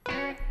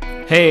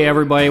Hey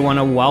everybody, I want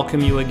to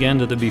welcome you again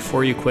to the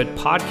Before You Quit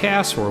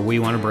podcast, where we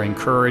want to bring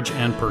courage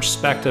and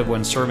perspective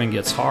when serving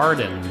gets hard,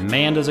 and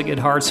man does it get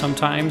hard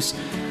sometimes.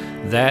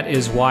 That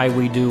is why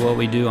we do what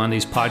we do on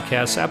these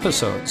podcast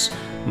episodes.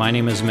 My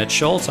name is Mitch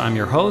Schultz. I'm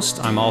your host.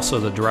 I'm also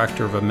the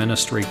director of a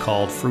ministry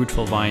called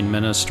Fruitful Vine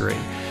Ministry.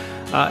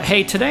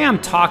 Hey, today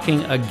I'm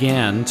talking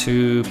again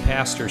to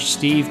Pastor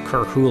Steve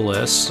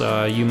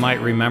Kurhulis. You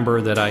might remember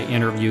that I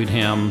interviewed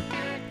him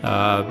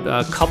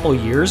a couple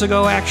years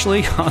ago,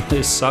 actually, on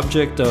this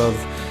subject of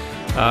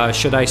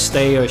should I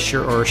stay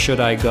or should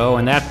I go?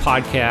 And that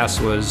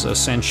podcast was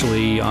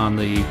essentially on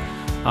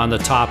the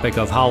topic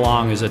of how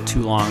long is it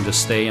too long to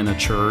stay in the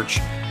church.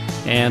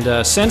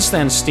 And since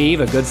then,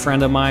 Steve, a good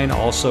friend of mine,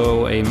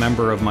 also a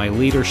member of my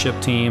leadership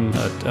team,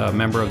 a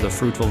member of the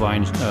Fruitful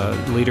Vine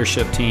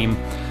leadership team,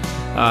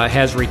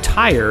 has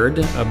retired,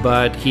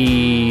 but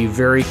he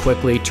very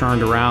quickly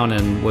turned around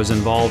and was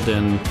involved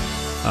in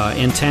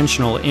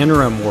intentional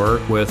interim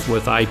work with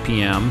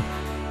IPM.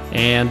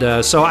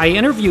 And so I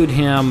interviewed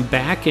him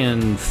back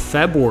in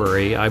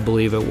February, I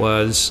believe it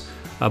was,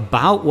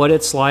 about what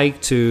it's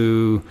like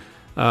to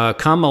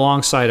come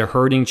alongside a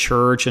hurting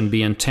church and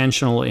be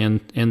intentional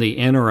in the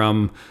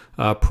interim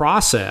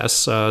process.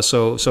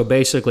 So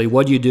basically,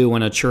 what do you do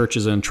when a church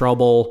is in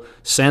trouble?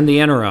 Send the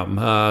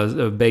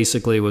interim,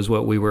 basically was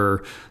what we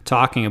were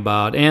talking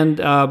about. And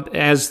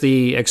as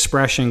the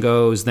expression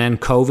goes, then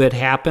COVID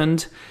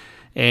happened.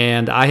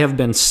 And I have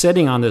been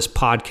sitting on this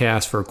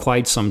podcast for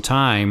quite some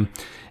time,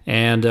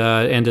 and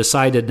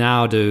decided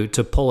now to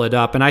pull it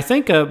up. And I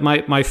think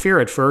my fear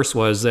at first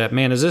was that,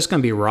 man, is this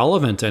going to be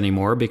relevant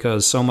anymore?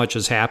 Because so much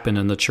has happened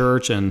in the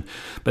church.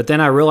 But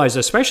then I realized,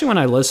 especially when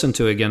I listened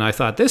to it again, I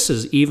thought this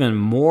is even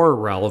more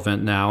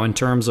relevant now in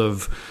terms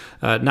of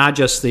not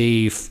just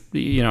the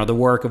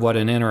work of what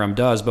an interim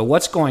does, but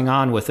what's going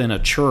on within a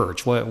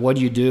church. What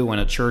do you do when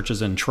a church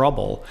is in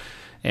trouble?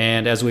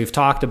 And as we've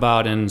talked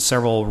about in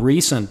several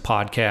recent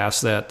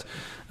podcasts, that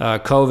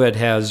COVID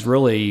has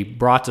really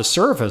brought to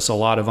surface a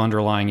lot of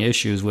underlying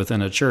issues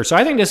within a church. So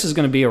I think this is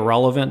going to be a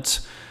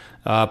relevant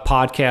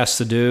podcast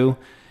to do.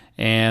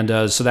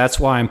 And so that's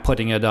why I'm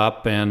putting it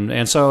up.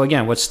 And so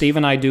again, what Steve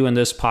and I do in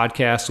this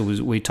podcast is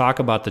we talk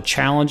about the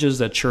challenges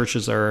that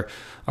churches are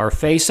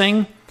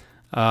facing,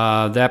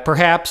 that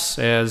perhaps,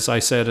 as I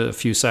said a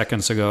few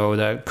seconds ago,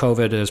 that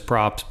COVID has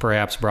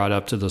perhaps brought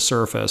up to the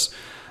surface.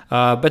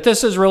 But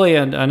this is really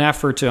an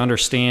effort to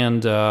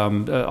understand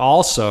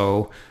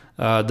also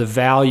the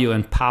value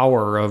and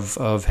power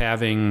of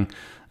having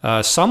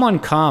someone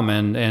come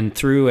and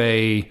through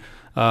a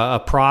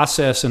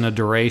process and a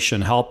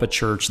duration help a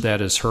church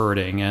that is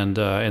hurting, and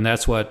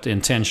that's what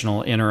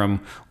intentional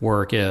interim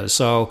work is.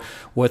 So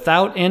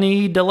without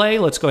any delay,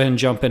 let's go ahead and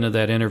jump into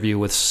that interview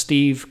with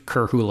Steve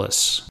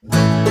Kurhulis.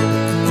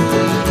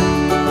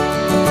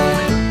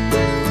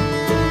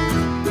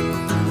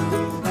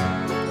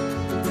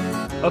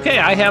 Okay,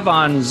 I have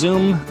on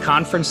Zoom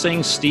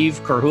conferencing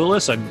Steve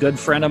Kurhulis, a good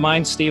friend of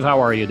mine. Steve,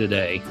 how are you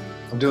today?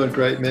 I'm doing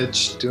great,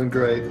 Mitch. Doing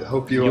great.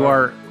 Hope you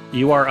are.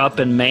 You are up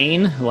in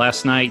Maine.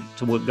 Last night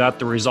we got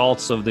the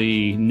results of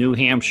the New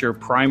Hampshire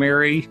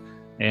primary,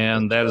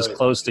 and that is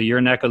close to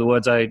your neck of the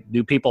woods.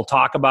 Do people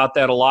talk about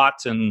that a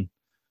lot in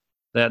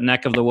that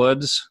neck of the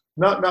woods?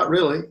 Not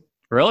really.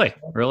 Really?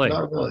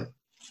 Not really.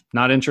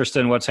 Not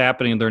interested in what's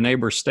happening in their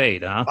neighbor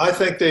state, huh? I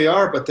think they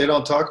are, but they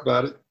don't talk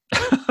about it.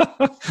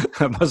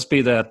 It must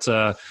be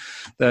that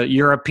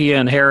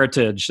European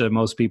heritage that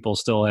most people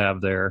still have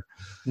there.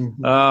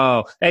 Mm-hmm.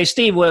 Oh, hey,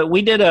 Steve,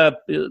 we did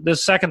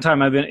this second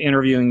time I've been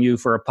interviewing you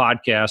for a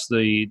podcast.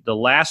 The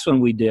last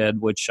one we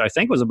did, which I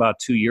think was about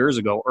 2 years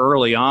ago,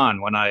 early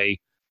on when I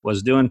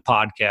was doing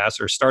podcasts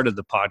or started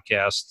the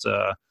podcast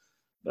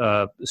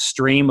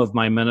stream of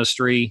my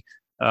ministry.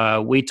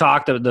 We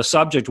talked, the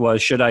subject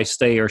was, should I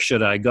stay or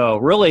should I go?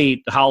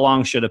 Really, how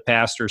long should a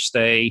pastor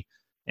stay?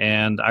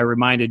 And I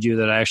reminded you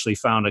that I actually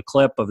found a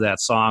clip of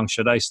that song,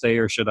 Should I Stay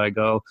or Should I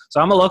Go?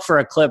 So I'm going to look for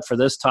a clip for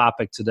this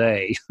topic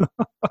today.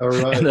 All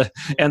right.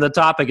 and the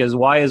topic is,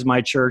 why is my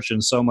church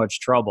in so much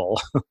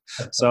trouble?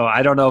 So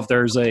I don't know if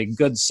there's a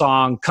good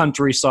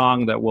country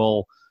song that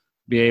will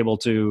be able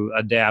to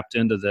adapt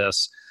into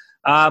this.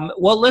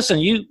 Well, listen,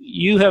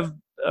 you have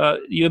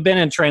been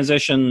in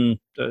transition.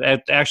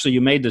 Actually,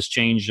 you made this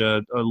change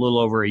a little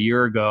over a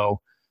year ago.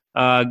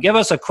 Give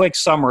us a quick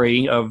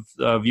summary of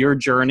your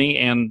journey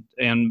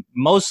and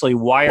mostly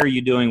why are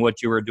you doing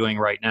what you are doing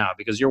right now?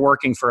 Because you're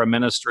working for a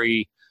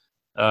ministry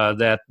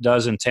that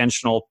does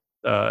intentional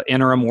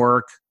interim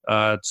work.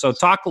 So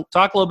talk a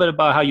little bit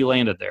about how you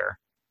landed there.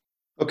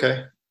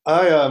 Okay.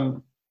 I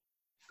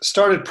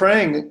started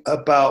praying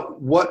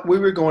about what we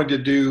were going to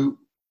do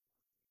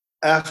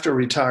after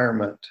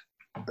retirement.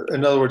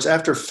 In other words,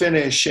 after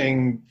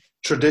finishing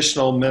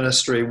traditional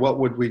ministry, what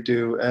would we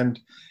do? And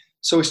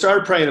so we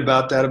started praying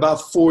about that.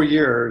 About 4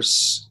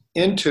 years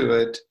into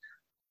it,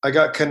 I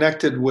got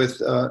connected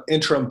with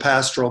interim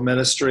pastoral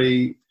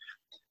ministry,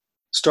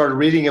 started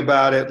reading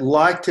about it,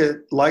 liked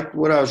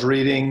what I was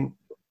reading,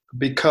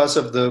 because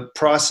of the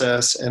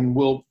process, and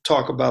we'll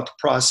talk about the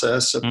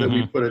process that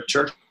we put a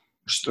church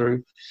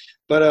through.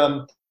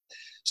 But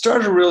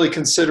started really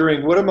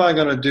considering, what am I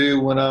going to do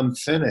when I'm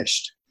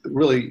finished?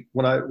 Really,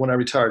 when I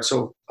retired.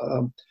 So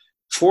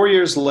 4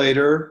 years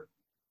later,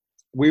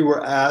 we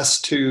were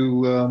asked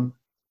to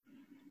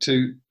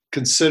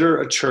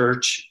consider a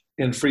church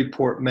in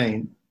Freeport,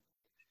 Maine,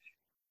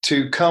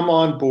 to come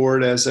on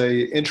board as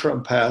a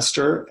interim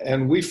pastor,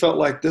 and we felt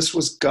like this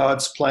was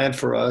God's plan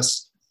for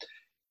us,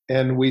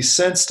 and we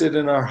sensed it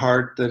in our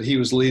heart that He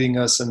was leading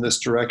us in this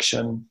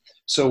direction.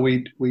 So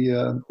we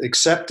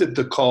accepted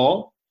the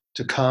call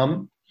to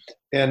come,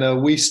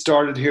 and we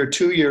started here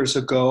 2 years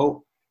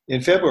ago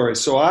in February.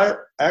 So I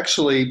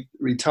actually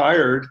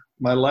retired.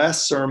 My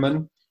last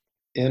sermon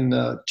on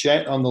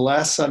the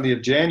last Sunday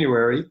of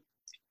January,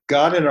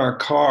 got in our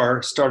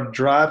car, started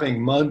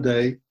driving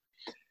Monday,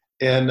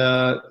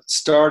 and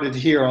started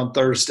here on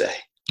Thursday.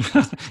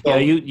 Yeah,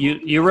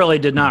 you really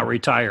did not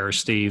retire,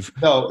 Steve.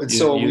 No,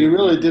 we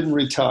really didn't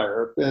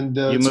retire, and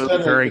you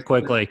moved very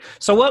quickly.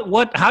 So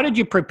what? How did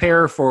you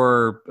prepare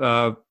for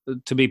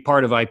to be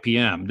part of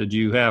IPM? Did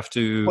you have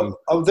to?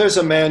 There's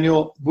a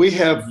manual. We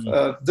have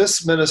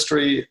this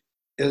ministry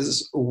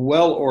is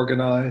well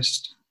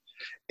organized,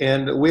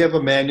 and we have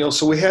a manual.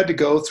 So we had to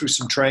go through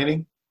some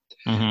training.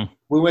 Mm-hmm.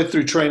 We went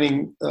through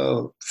training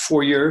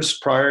 4 years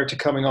prior to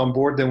coming on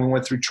board. Then we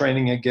went through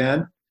training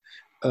again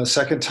a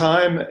second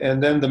time,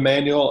 and then the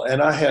manual.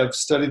 And I have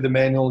studied the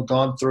manual,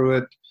 gone through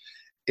it,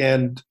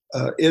 and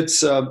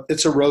it's a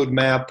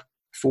roadmap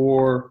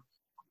for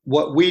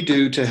what we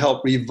do to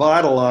help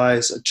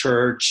revitalize a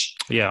church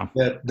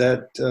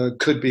that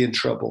could be in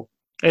trouble.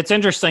 It's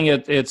interesting.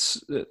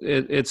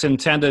 It's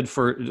intended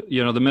for,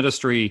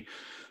 the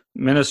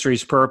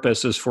ministry's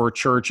purpose is for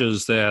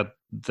churches that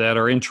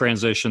are in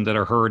transition, that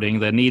are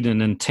hurting, that need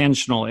an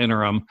intentional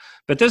interim.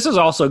 But this is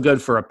also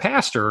good for a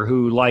pastor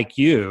who, like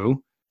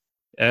you,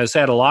 has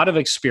had a lot of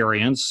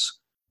experience,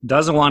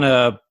 doesn't want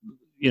to,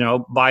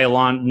 buy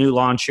a new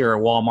lawn chair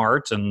at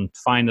Walmart and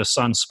find a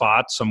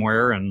sunspot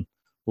somewhere and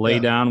lay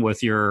down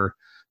with your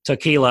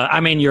tequila. I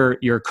mean,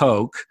 your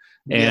Coke.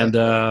 And,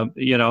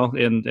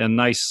 and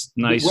nice.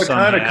 What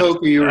kind of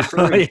Coke are you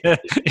referring to?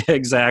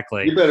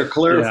 Exactly. You better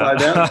clarify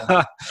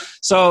that.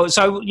 So,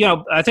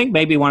 I think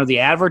maybe one of the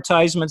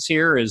advertisements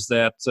here is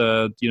that,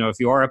 if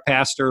you are a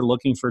pastor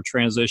looking for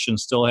transition,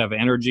 still have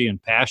energy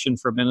and passion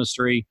for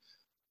ministry,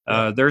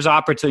 there's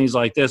opportunities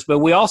like this. But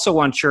we also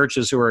want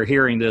churches who are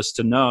hearing this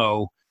to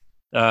know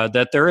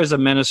that there is a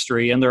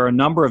ministry, and there are a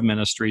number of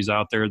ministries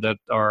out there that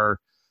are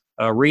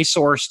a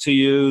resource to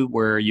you,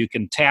 where you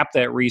can tap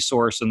that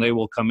resource and they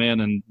will come in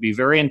and be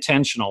very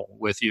intentional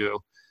with you.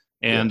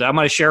 And I'm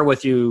going to share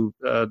with you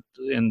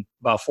in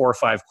about 4 or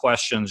 5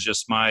 questions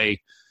just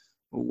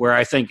where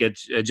I think it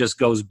just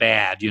goes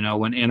bad,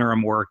 when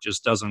interim work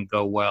just doesn't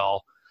go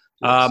well.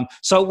 Yes.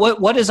 So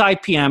what is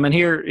IPM? And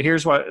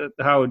here's how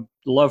I would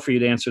love for you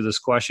to answer this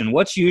question.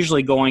 What's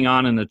usually going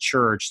on in the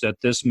church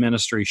that this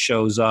ministry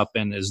shows up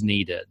and is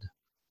needed?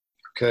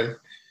 Okay.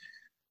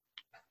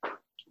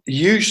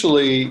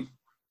 Usually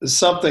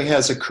something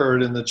has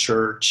occurred in the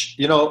church.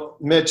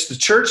 Mitch, the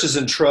church is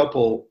in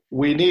trouble.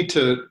 We need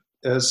to,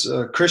 as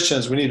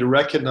Christians, we need to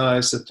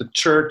recognize that the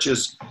church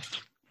is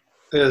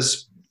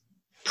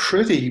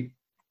pretty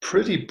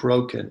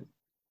broken.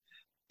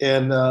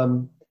 And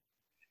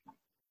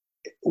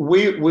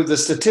the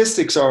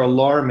statistics are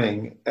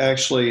alarming,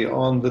 actually,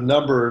 on the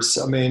numbers.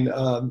 I mean,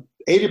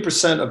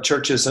 80% of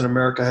churches in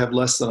America have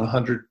less than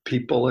 100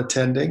 people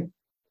attending.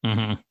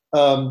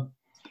 Mm-hmm.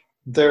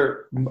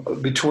 They're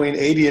between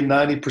 80 and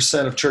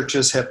 90% of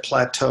churches have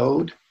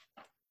plateaued.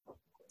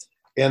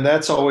 And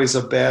that's always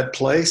a bad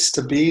place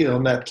to be,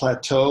 on that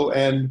plateau.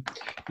 And,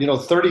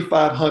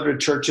 3,500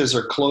 churches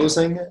are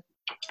closing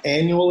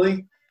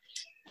annually.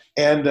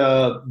 And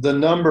the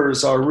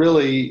numbers are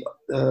really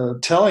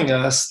telling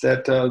us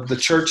that the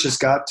church has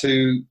got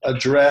to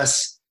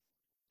address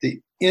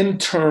the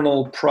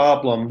internal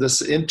problem,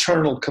 this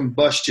internal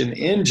combustion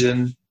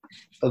engine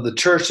of the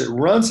church that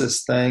runs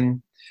this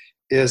thing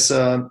is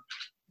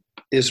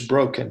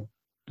broken.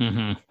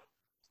 Mm-hmm.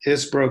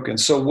 It's broken.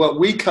 So what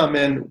we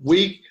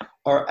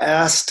are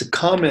asked to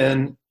come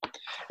in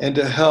and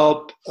to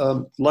help,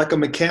 like a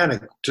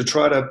mechanic, to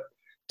try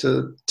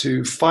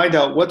to find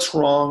out what's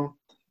wrong,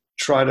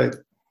 try to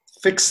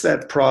fix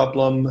that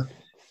problem,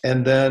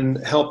 and then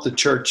help the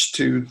church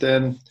to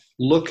then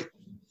look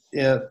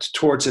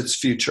towards its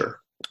future.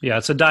 Yeah,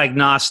 it's a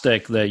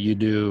diagnostic that you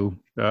do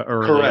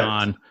early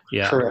on.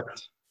 Yeah,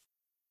 correct.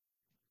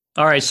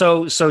 All right,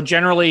 so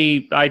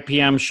generally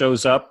IPM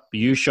shows up.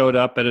 You showed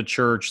up at a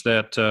church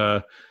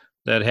that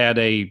had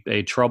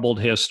a troubled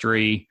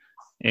history,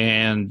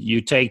 and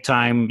you take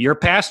time. You're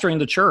pastoring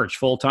the church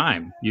full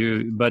time.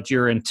 But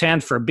your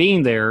intent for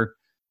being there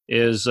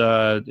is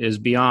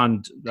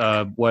beyond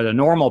what a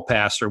normal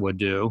pastor would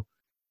do,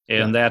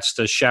 and that's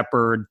to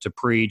shepherd, to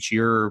preach.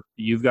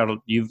 You've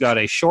got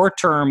a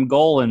short-term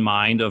goal in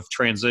mind of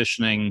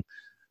transitioning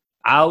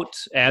out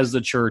as the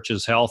church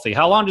is healthy.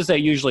 How long does that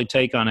usually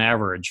take on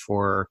average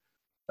for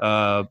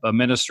a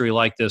ministry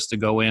like this to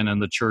go in and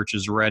the church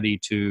is ready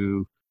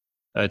to,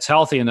 it's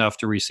healthy enough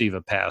to receive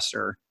a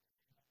pastor?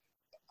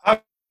 I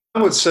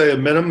would say a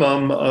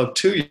minimum of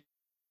 2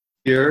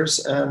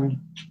 years and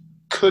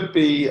could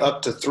be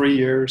up to 3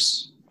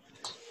 years,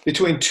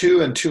 between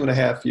 2 and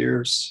 2.5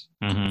 years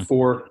Mm-hmm.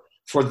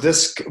 for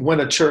this when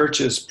a church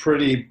is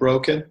pretty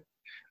broken.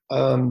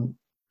 Um,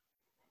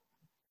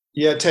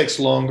 yeah, it takes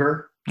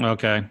longer.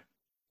 Okay.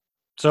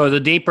 So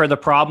the deeper the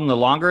problem, the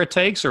longer it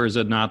takes, or is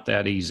it not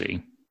that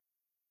easy?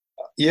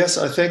 Yes,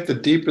 I think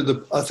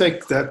I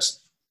think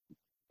that's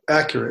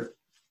accurate.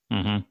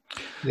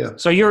 Mm-hmm. Yeah.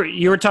 So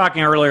you were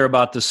talking earlier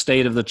about the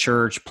state of the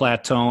church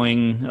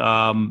plateauing,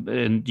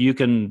 and you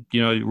can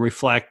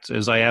reflect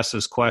as I ask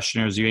this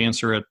question, as you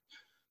answer it,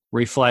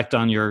 reflect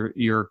on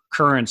your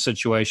current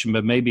situation,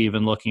 but maybe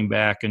even looking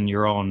back in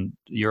your own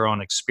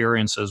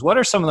experiences. What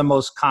are some of the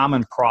most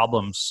common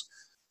problems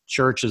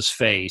churches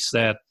face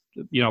that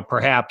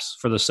perhaps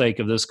for the sake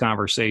of this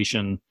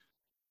conversation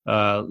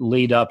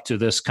lead up to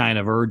this kind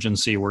of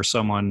urgency where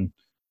someone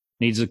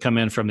needs to come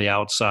in from the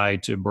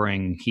outside to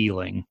bring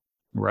healing,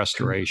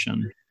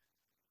 restoration?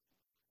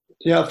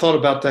 Yeah, I thought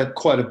about that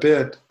quite a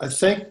bit. I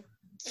think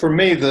for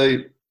me,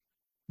 the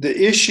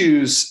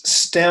issues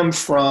stem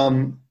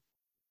from,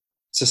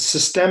 it's a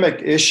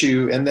systemic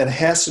issue, and that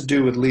has to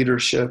do with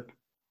leadership.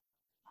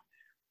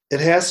 It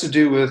has to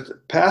do with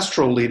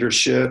pastoral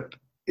leadership.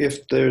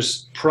 If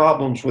there's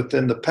problems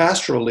within the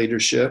pastoral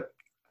leadership,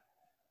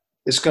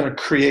 it's going to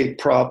create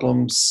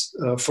problems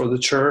for the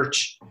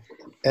church.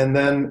 And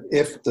then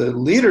if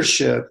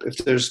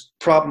there's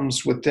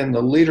problems within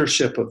the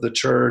leadership of the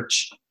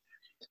church,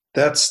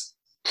 that's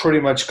pretty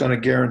much going to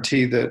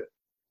guarantee that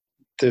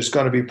there's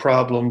going to be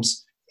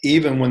problems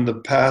even when the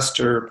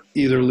pastor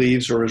either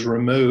leaves or is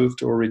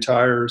removed or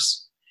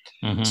retires.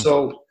 Mm-hmm.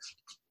 So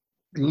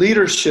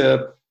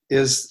leadership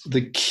is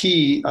the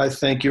key. I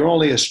think you're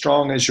only as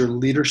strong as your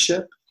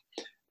leadership.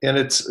 And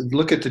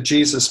look at the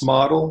Jesus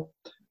model,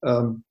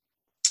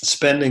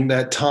 spending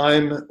that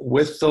time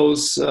with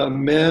those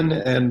men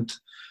and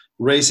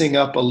raising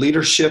up a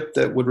leadership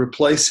that would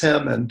replace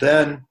him. And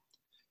then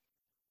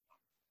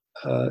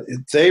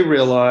they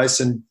realize,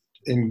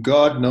 and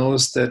God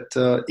knows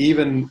that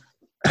even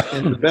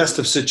in the best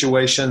of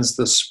situations,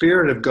 the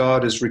Spirit of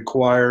God is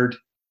required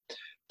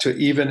to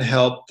even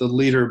help the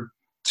leader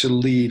to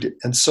lead.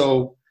 And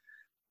so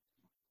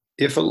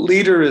if a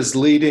leader is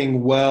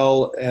leading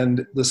well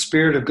and the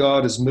Spirit of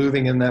God is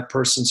moving in that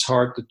person's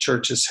heart, the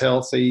church is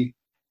healthy.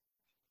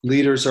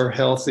 Leaders are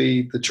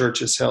healthy, the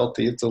church is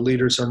healthy. If the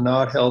leaders are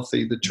not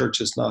healthy, the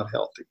church is not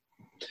healthy.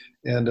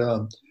 And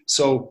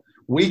so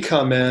we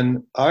come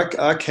in,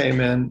 I came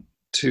in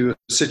to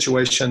a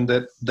situation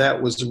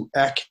that was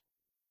accurate.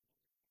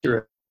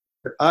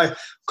 I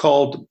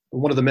called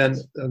one of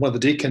the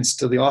deacons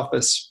to the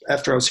office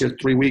after I was here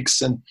 3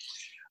 weeks, and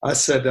I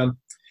said,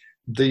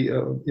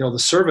 the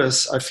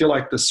service, I feel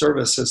like the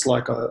service is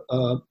like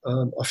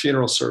a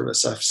funeral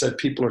service. I've said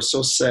people are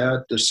so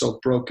sad, they're so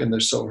broken, they're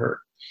so hurt.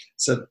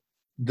 So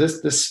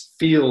this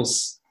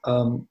feels,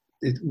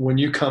 when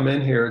you come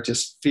in here, it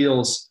just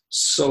feels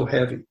so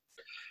heavy.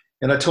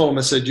 And I told him,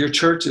 I said, your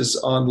church is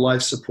on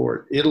life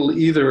support. It'll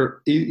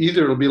either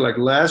it'll be like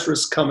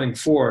Lazarus coming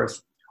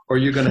forth, or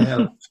you're going to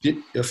have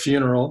a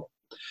funeral.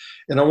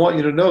 And I want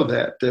you to know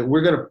that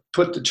we're going to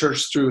put the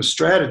church through a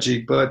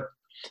strategy, but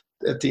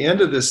at the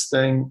end of this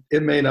thing,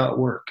 it may not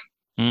work.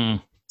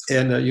 Mm.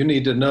 And you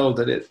need to know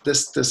that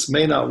this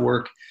may not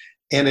work,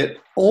 and it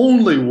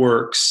only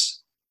works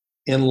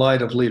in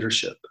light of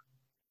leadership.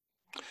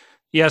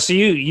 Yeah, so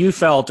you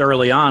felt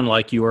early on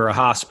like you were a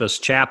hospice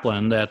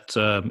chaplain, that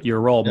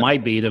your role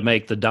might be to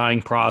make the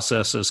dying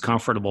process as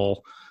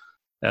comfortable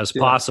as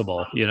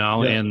possible,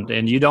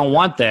 and you don't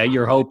want that.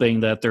 You're hoping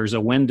that there's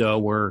a window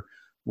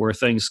where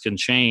things can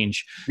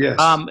change. Yes.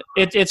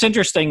 It's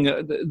interesting,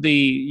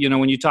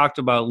 when you talked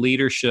about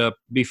leadership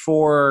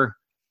before,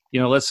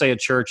 let's say a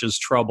church is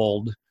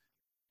troubled,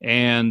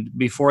 and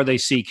before they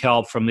seek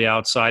help from the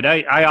outside,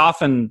 I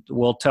often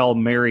will tell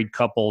married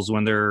couples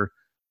when they're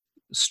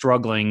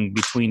struggling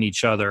between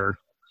each other,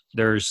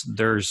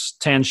 there's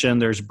tension,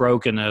 there's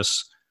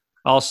brokenness.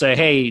 I'll say,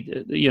 hey,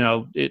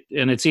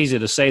 and it's easy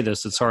to say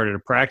this, it's harder to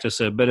practice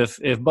it, but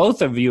if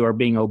both of you are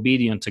being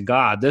obedient to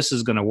God, this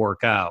is going to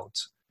work out.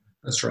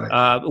 That's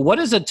right. What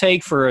does it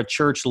take for a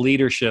church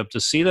leadership to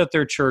see that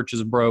their church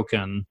is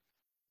broken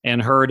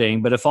and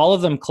hurting, but if all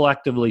of them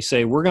collectively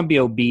say, we're going to be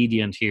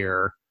obedient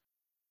here,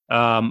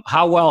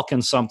 how well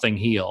can something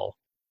heal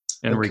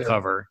and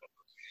recover?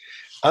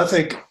 I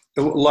think,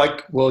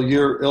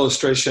 your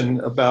illustration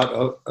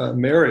about a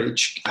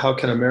marriage, how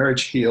can a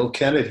marriage heal?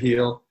 Can it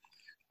heal?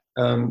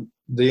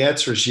 The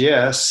answer is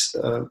yes,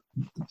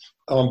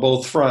 on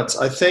both fronts.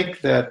 I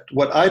think that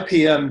what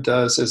IPM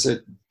does is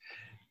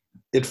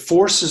it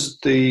forces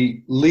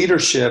the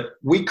leadership.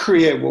 We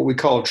create what we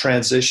call a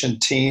transition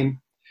team.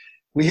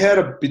 We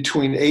had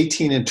between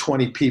 18 and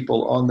 20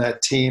 people on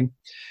that team,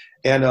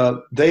 and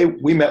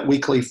we met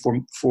weekly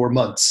for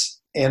months.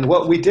 And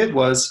what we did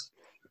was,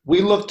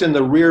 we looked in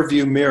the rear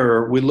view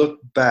mirror, we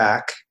looked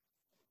back.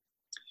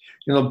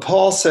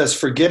 Paul says,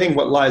 forgetting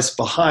what lies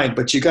behind,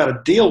 but you got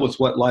to deal with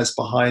what lies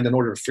behind in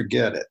order to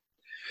forget it.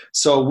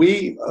 So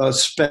we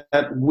spent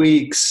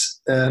weeks,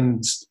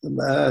 and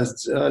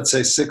I'd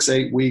say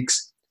 6-8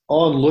 weeks,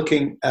 on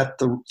looking at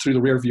through the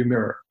rearview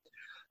mirror,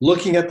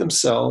 looking at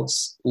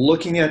themselves,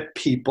 looking at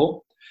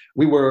people.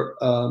 We were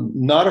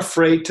not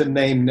afraid to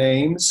name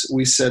names.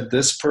 We said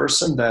this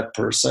person, that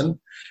person,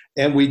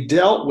 and we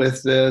dealt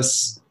with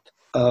this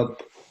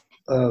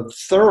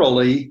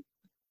thoroughly,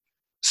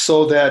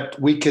 so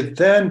that we could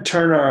then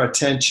turn our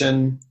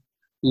attention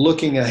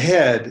looking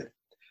ahead.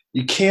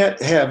 You can't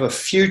have a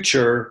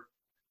future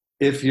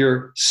if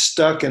you're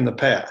stuck in the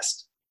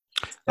past.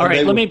 All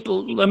right, let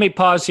me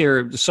pause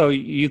here. So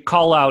you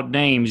call out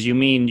names. You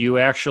mean you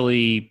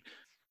actually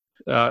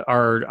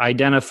are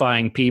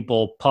identifying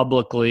people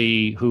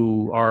publicly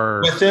who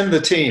are within the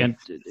team,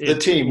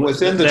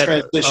 within the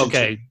transition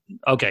team.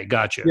 Okay,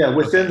 gotcha. Yeah,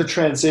 within the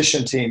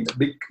transition team.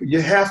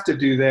 You have to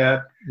do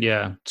that.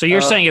 Yeah. So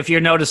you're saying if you're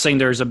noticing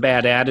there's a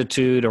bad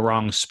attitude, a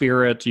wrong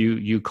spirit,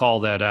 you call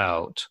that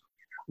out.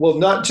 Well,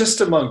 not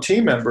just among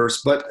team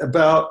members, but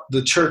about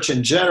the church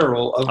in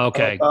general. About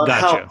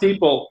gotcha.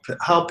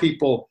 how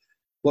people,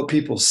 what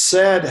people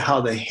said, how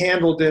they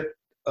handled it,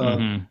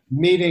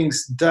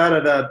 meetings,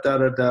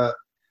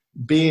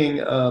 being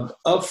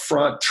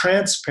upfront,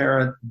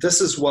 transparent. This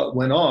is what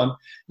went on.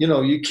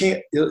 You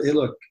can't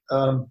look.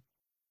 I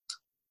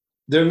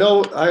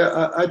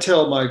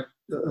tell my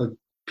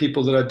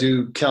people that I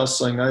do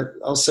counseling,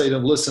 I'll say to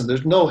them, listen,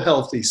 there's no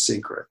healthy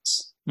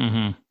secrets.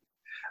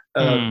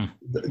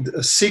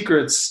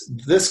 Secrets,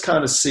 this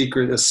kind of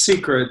secret, a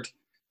secret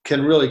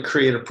can really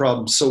create a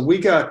problem. So we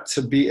got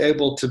to be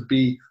able to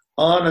be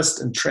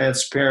honest and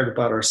transparent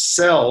about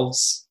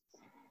ourselves,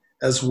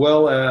 as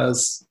well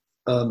as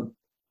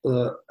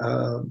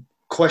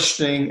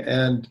questioning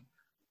and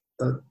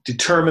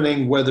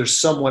determining whether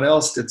someone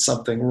else did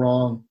something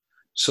wrong,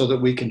 so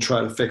that we can try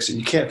to fix it.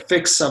 You can't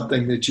fix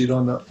something that you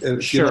don't know.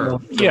 Sure.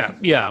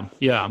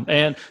 Yeah.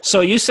 And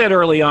so you said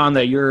early on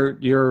that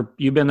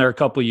you've been there a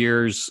couple of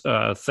years.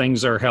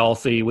 Things are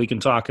healthy. We can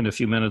talk in a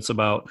few minutes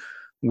about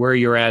where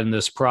you're at in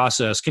this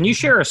process. Can you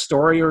share a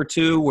story or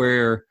two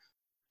where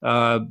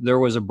there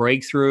was a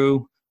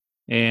breakthrough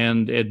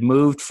and it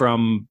moved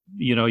from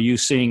you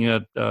seeing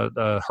a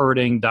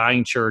hurting,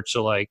 dying church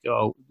to like,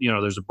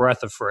 there's a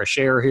breath of fresh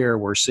air here.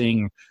 We're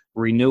seeing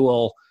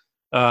renewal.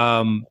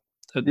 Are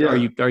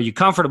you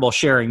comfortable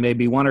sharing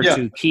maybe one or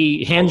two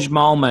key hinge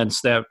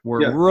moments that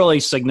were really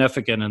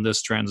significant in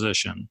this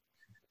transition?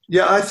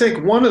 Yeah, I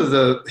think one of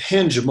the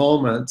hinge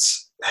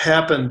moments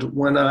happened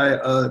when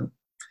I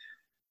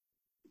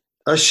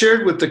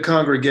shared with the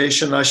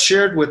congregation, I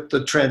shared with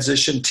the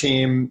transition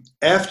team.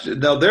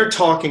 Now they're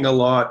talking a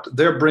lot,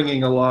 they're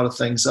bringing a lot of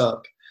things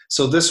up.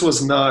 So this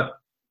was not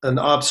an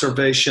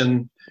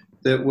observation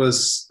that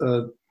was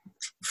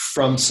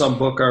from some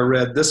book I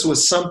read. This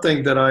was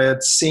something that I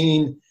had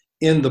seen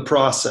in the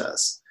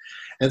process.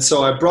 And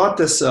so I brought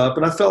this up,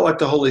 and I felt like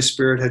the Holy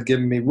Spirit had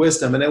given me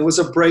wisdom, and it was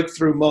a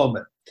breakthrough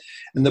moment.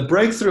 And the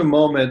breakthrough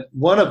moment,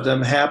 one of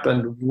them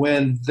happened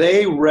when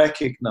they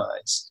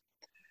recognized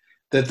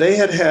that they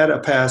had had a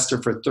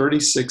pastor for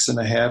 36 and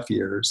a half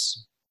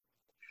years,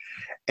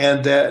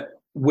 and that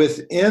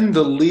within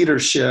the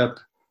leadership,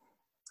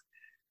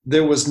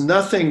 there was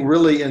nothing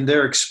really in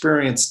their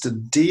experience to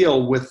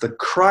deal with the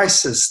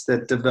crisis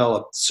that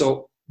developed.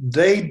 So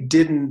they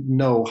didn't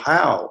know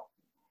how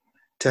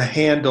to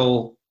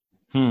handle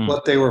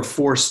what they were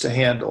forced to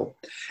handle.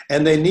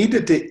 And they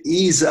needed to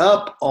ease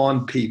up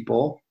on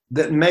people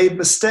that made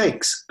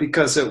mistakes,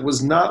 because it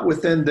was not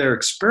within their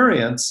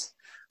experience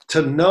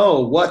to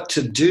know what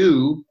to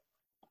do.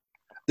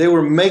 They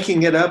were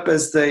making it up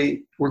as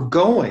they were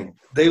going.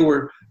 They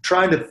were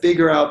trying to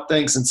figure out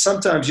things. And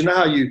sometimes, you know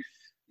how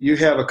you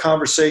have a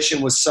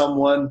conversation with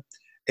someone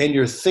and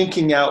you're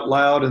thinking out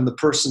loud, and the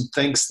person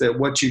thinks that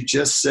what you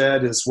just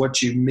said is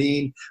what you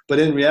mean. But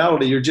in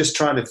reality, you're just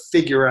trying to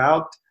figure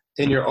out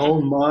in your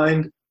own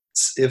mind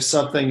if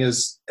something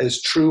is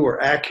true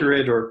or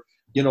accurate, or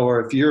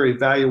if you're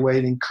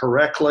evaluating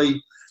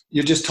correctly.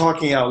 You're just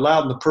talking out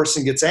loud, and the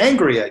person gets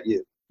angry at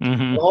you.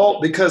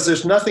 All because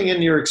there's nothing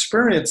in your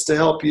experience to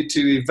help you to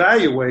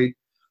evaluate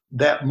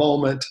that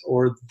moment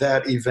or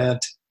that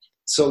event.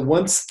 So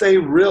once they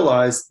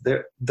realized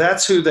that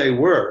that's who they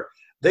were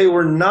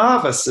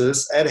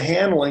novices at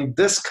handling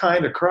this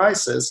kind of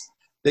crisis,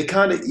 they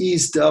kind of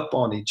eased up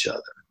on each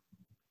other.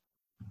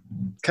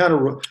 Kind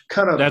of.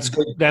 That's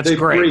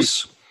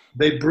grace.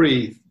 They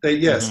breathe.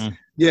 That's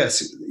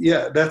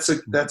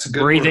a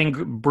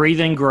good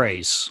breathing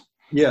grace.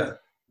 Yeah.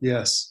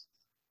 Yes.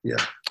 Yeah.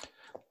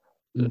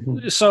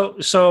 Mm-hmm.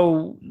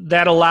 So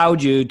that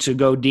allowed you to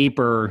go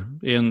deeper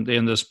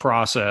in this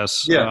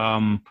process.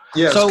 Yeah.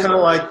 It's kind of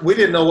like we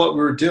didn't know what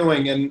we were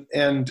doing,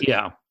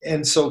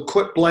 and so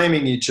quit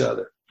blaming each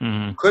other.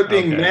 Quit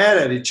being mad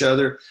at each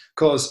other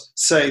because,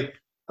 say,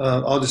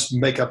 I'll just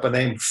make up a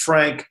name.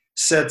 Frank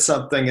said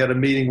something at a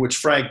meeting, which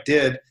Frank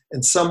did,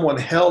 and someone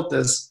held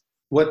this,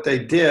 what they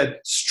did,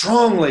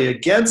 strongly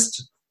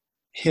against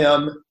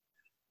him,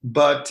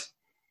 but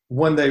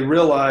when they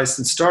realized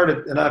and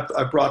started, and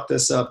I brought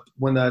this up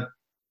when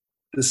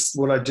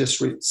what I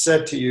just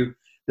said to you,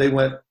 they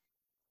went,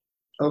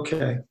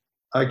 okay,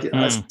 I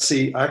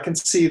can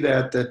see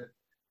that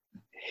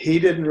he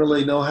didn't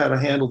really know how to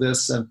handle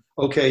this, and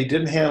he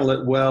didn't handle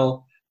it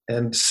well,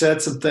 and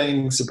said some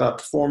things about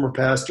the former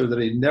pastor that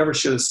he never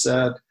should have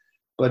said,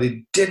 but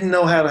he didn't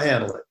know how to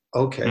handle it.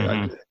 Okay.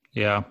 Mm-hmm.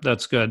 Yeah,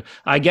 that's good.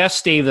 I guess,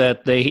 Steve,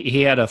 that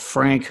he had a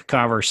frank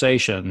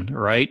conversation,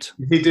 right?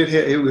 He did.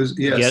 It was,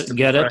 yes.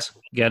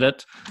 Get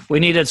it? We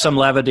needed some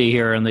levity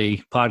here in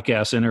the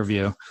podcast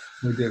interview.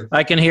 We do.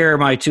 I can hear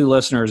my two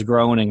listeners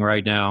groaning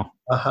right now.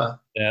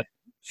 That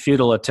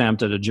futile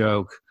attempt at a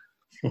joke.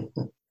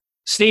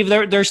 Steve,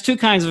 there's two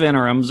kinds of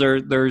interims.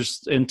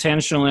 There's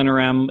intentional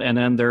interim, and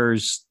then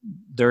there's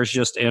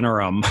just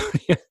interim,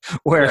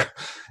 where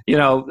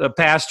a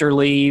pastor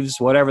leaves,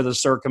 whatever the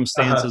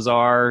circumstances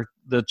are.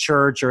 The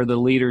church or the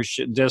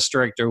leadership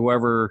district or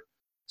whoever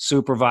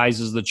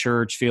supervises the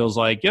church feels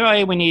like,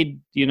 hey, we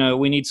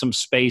need some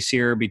space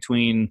here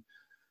between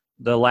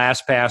the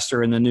last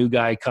pastor and the new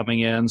guy coming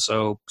in,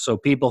 so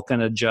people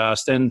can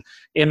adjust. And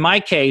in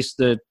my case,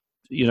 the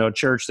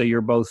church that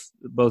you're both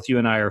you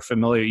and I are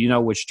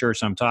familiar, which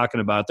church I'm talking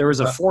about. There was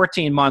a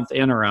 14-month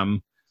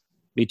interim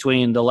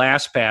between the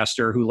last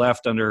pastor who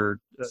left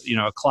under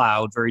a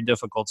cloud, very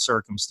difficult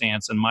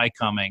circumstance, and my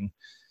coming.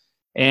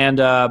 And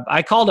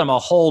I called him a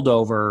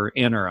holdover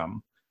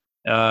interim.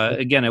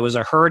 Again, it was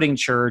a hurting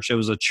church. It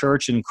was a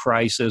church in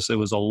crisis. It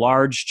was a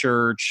large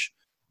church.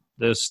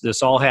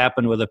 This all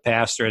happened with a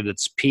pastor at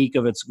its peak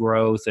of its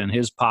growth and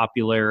his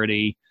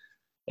popularity.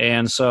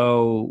 And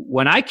so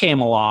when I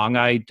came along,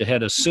 I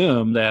had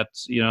assumed that,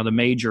 the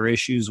major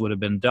issues would have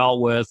been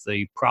dealt with.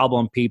 The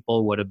problem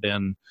people would have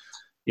been,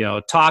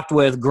 talked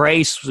with.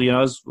 Grace,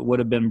 would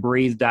have been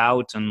breathed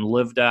out and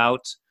lived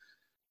out.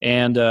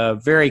 And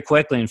very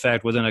quickly, in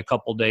fact, within a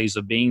couple days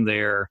of being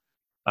there,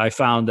 I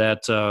found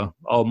that,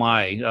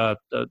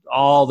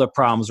 all the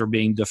problems were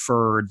being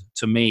deferred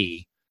to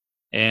me.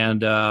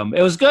 And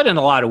it was good in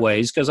a lot of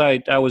ways because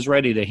I was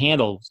ready to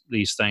handle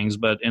these things,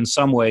 but in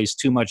some ways,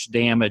 too much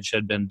damage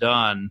had been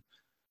done,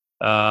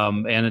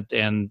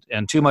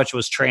 and too much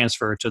was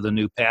transferred to the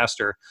new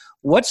pastor.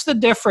 What's the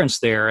difference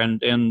there?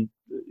 And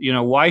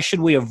why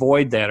should we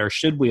avoid that, or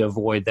should we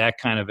avoid that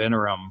kind of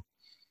interim?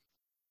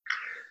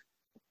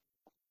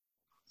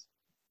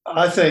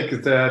 I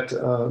think that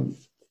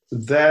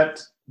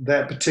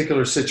that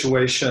particular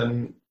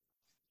situation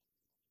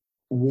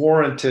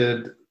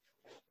warranted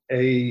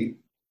a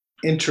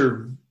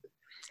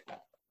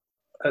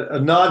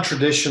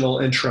non-traditional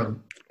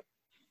interim,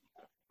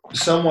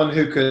 someone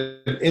who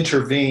could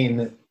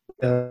intervene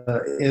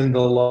in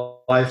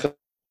the life of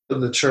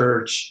the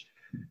church.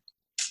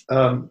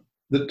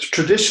 The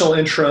traditional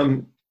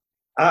interim,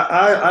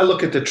 I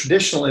look at the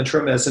traditional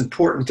interim as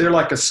important. They're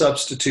like a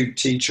substitute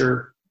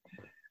teacher.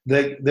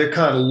 They're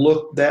kind of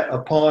looked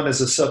upon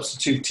as a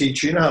substitute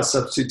teacher. You know how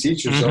substitute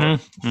teachers are.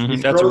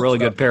 Mm-hmm. That's a really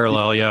good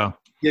parallel, yeah.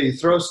 Yeah, you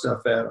throw stuff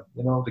at them,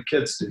 the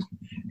kids do.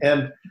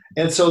 And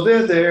so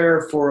they're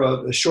there for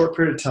a short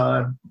period of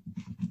time.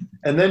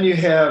 And then you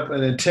have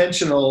an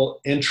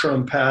intentional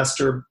interim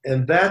pastor,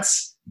 and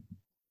that's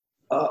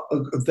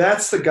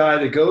the guy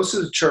that goes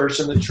to the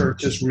church, and the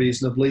church is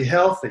reasonably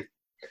healthy.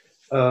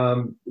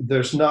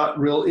 There's not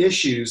real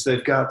issues.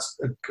 They've got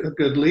a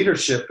good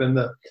leadership, and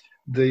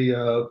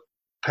the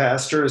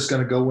pastor is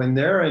going to go in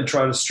there and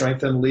try to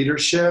strengthen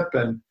leadership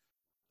and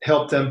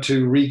help them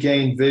to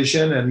regain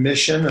vision and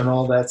mission and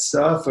all that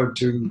stuff.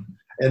 And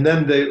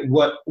then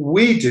what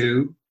we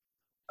do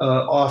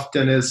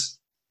often is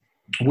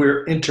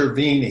we're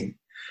intervening.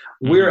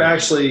 We're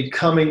actually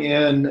coming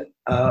in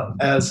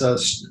as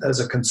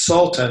a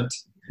consultant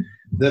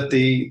that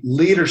the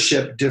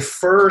leadership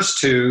defers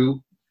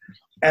to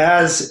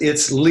as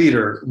its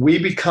leader. We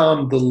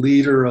become the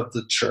leader of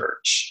the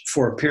church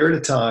for a period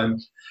of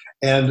time,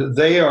 and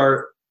they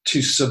are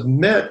to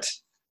submit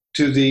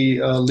to the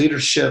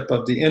leadership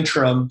of the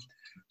interim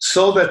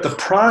so that the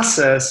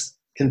process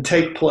can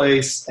take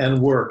place and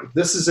work.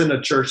 This is in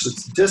a church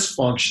that's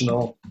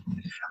dysfunctional.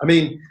 I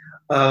mean,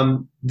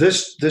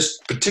 this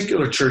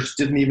particular church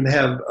didn't even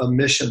have a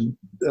mission.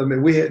 I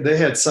mean, they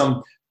had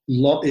some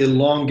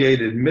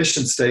elongated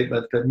mission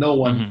statement that no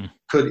one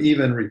could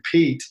even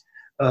repeat.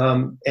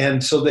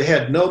 And so they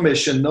had no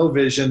mission, no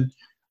vision.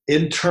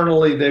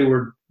 Internally, they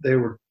were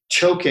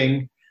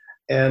choking.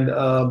 And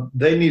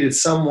they needed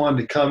someone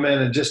to come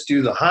in and just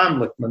do the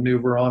Heimlich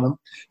maneuver on them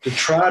to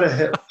try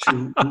to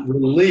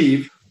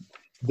relieve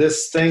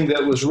this thing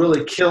that was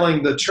really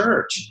killing the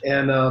church.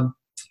 And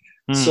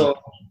so,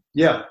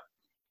 yeah.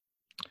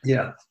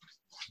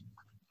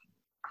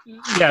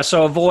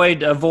 So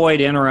avoid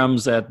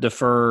interims that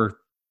defer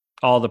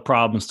all the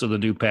problems to the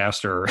new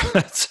pastor.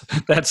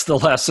 That's the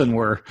lesson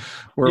we're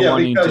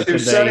wanting to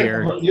convey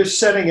here. You're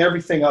setting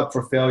everything up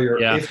for failure.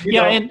 Yeah. If you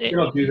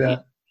don't do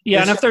that.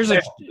 Yeah, and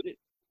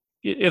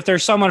if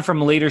there's someone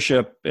from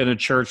leadership in a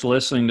church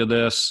listening to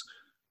this,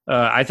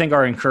 I think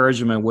our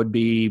encouragement would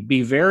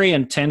be very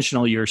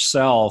intentional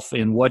yourself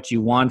in what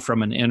you want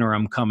from an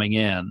interim coming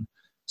in.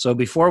 So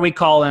before we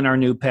call in our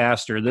new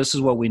pastor, this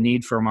is what we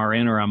need from our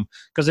interim,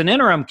 because an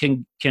interim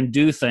can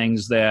do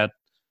things that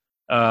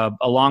a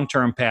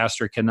long-term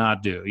pastor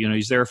cannot do.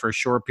 He's there for a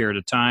short period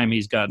of time.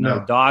 He's got no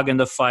No. dog in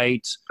the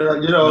fight,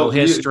 no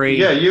history.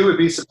 You would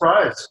be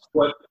surprised.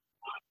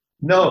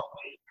 No.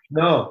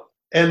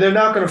 And they're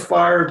not going to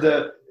fire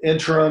the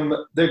interim.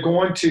 They're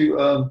going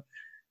to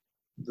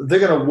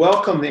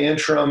welcome the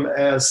interim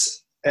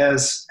as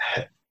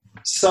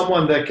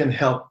someone that can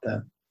help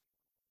them.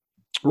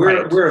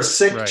 We're a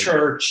sick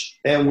church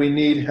and we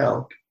need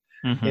help.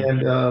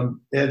 Mm-hmm.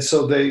 And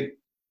so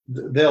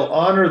they'll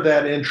honor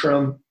that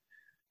interim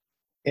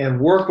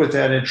and work with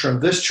that interim.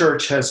 This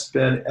church has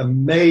been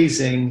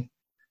amazing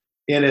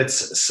in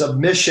its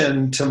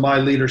submission to my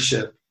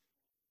leadership,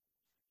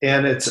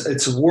 and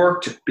it's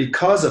worked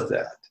because of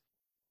that.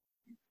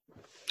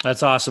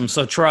 That's awesome.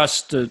 So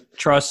trust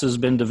has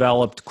been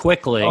developed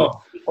quickly.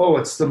 Oh,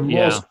 it's the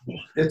most.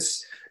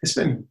 It's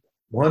been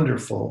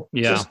wonderful.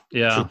 Yeah.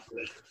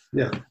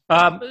 Yeah.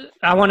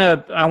 I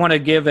want to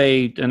give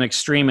an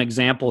extreme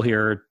example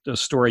here, a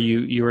story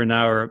you and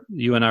I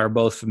are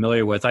both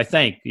familiar with. I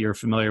think you're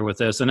familiar with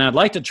this, and I'd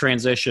like to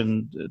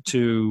transition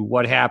to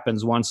what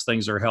happens once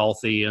things are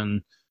healthy,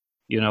 and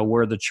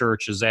where the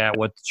church is at,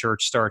 what the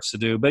church starts to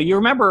do. But you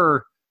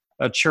remember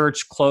a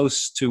church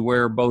close to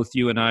where both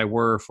you and I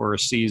were for a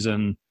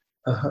season.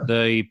 Uh-huh.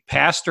 The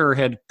pastor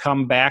had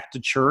come back to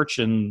church,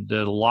 and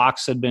the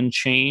locks had been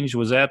changed.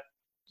 Was that?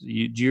 Do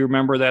you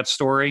remember that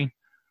story?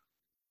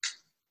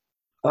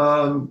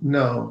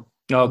 No.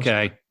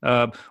 Okay.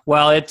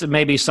 Well, it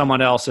maybe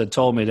someone else had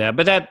told me that,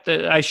 but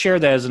I share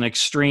that as an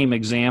extreme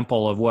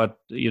example of what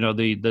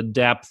the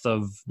depth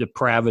of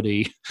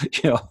depravity,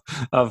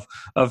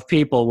 of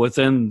people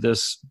within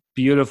this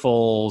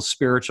beautiful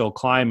spiritual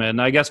climate.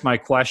 And I guess my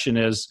question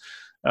is,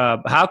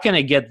 how can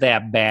it get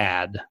that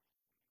bad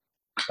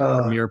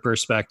from your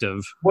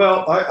perspective?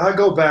 Well, I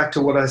go back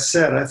to what I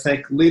said. I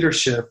think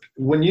leadership,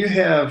 when you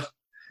have.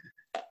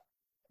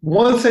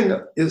 One thing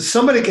is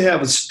somebody can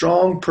have a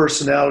strong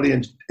personality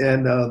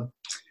and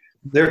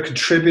they're a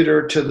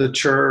contributor to the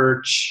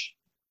church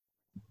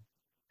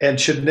and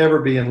should never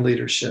be in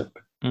leadership,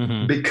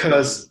 mm-hmm.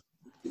 because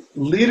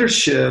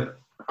leadership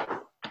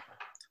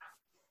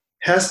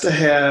has to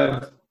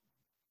have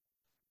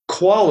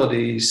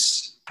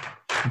qualities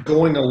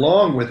going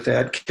along with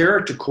that,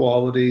 character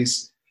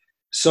qualities,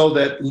 so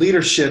that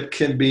leadership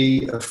can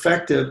be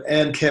effective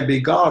and can be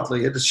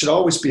godly. It should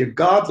always be a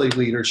godly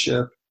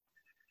leadership.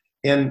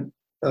 And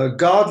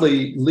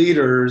godly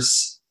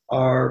leaders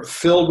are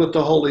filled with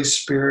the Holy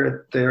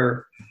Spirit.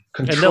 They're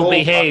controlled.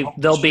 And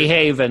they'll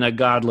behave in a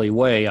godly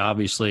way,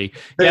 obviously.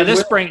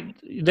 This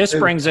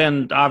brings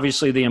in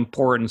obviously the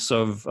importance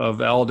of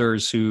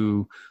elders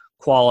who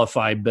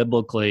qualify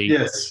biblically.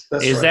 Yes,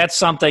 that's Is right. that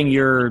something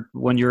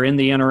when you're in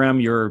the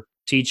interim, you're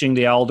teaching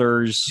the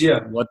elders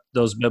what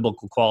those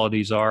biblical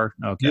qualities are?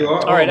 Okay.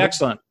 All right,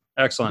 excellent.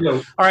 Excellent.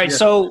 All right.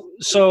 Yeah.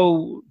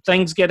 So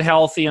things get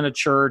healthy in a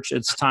church.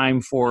 It's time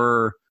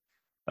for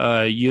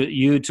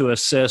you to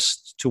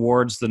assist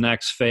towards the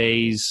next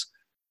phase.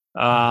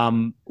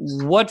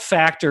 What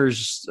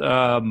factors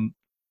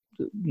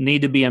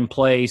need to be in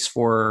place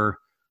for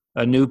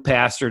a new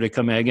pastor to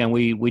come in? Again,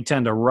 we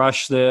tend to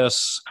rush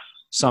this.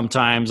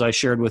 Sometimes I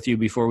shared with you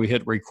before we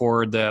hit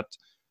record that,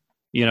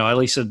 at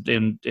least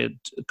a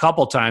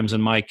couple times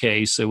in my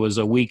case, it was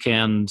a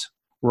weekend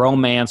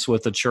romance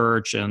with the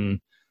church,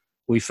 and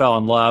we fell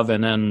in love,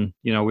 and then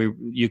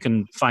you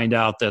can find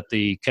out that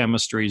the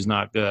chemistry is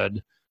not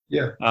good.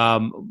 Yeah.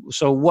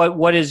 So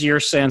what is your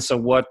sense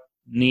of what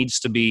needs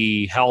to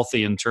be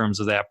healthy in terms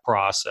of that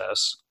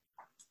process?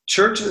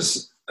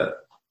 Churches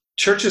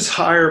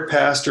hire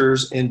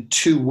pastors in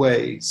two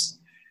ways.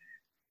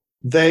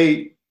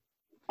 They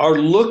are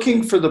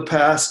looking for the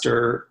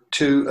pastor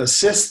to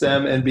assist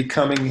them in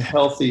becoming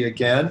healthy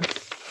again.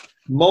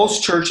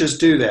 Most churches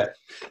do that.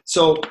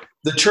 So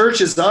the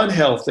church is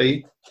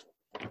unhealthy.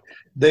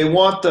 They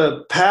want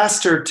the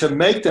pastor to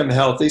make them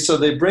healthy, so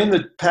they bring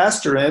the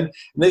pastor in, and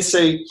they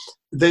say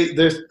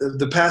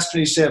the pastor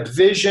needs to have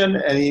vision,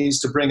 and he needs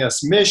to bring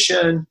us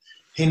mission.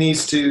 He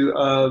needs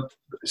to.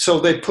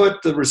 So they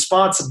put the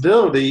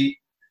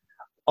responsibility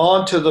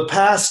onto the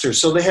pastor.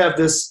 So they have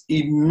this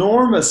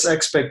enormous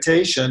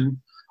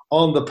expectation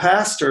on the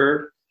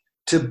pastor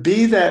to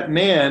be that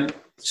man,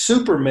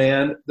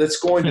 Superman, that's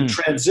going to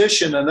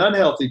transition an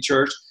unhealthy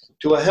church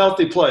to a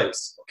healthy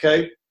place.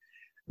 Okay,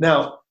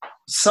 now.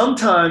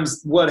 Sometimes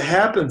what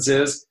happens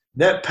is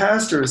that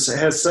pastor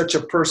has such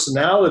a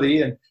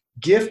personality and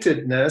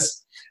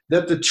giftedness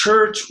that the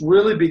church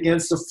really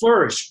begins to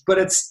flourish, but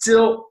it's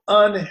still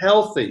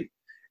unhealthy.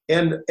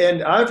 And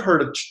I've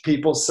heard of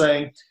people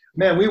saying,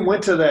 man, we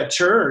went to that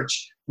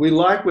church. We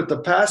liked what the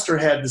pastor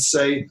had to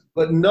say,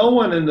 but no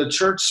one in the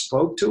church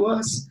spoke to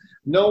us.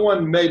 No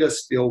one made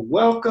us feel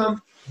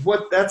welcome.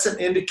 That's an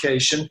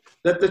indication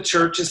that the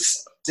church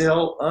is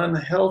still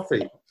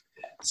unhealthy.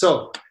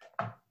 So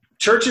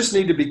churches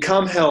need to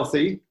become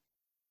healthy,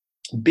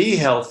 be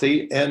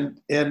healthy,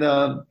 and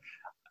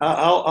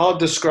I'll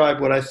describe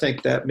what I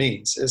think that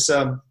means.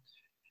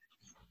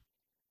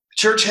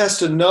 Church has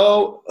to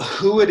know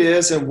who it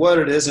is and what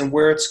it is and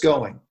where it's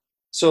going.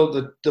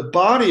 So the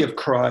body of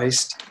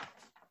Christ,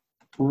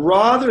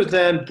 rather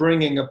than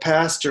bringing a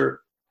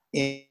pastor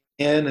in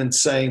and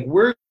saying,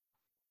 we're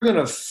going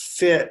to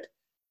fit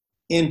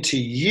into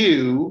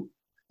you,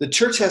 the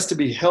church has to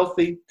be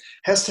healthy,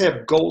 has to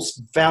have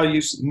goals,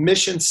 values,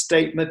 mission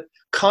statement,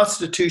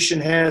 constitution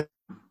has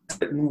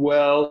written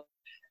well.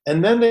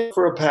 And then they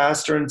for a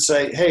pastor and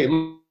say, hey,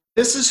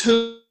 this is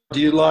who, do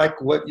you like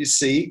what you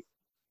see?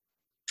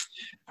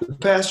 The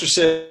pastor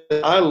said,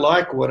 I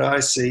like what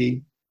I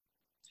see.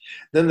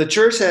 Then the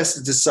church has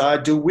to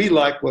decide, do we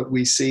like what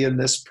we see in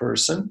this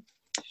person?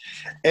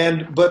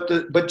 But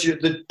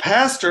the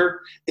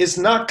pastor is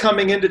not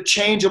coming in to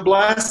change a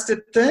blasted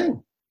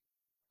thing.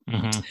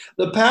 Mm-hmm.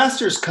 The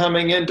pastor's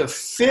coming in to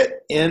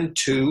fit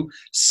into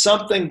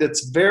something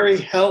that's very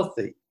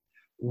healthy,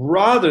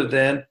 rather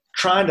than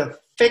trying to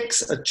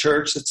fix a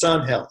church that's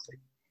unhealthy.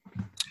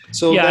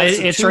 So yeah,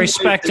 it's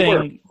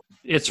respecting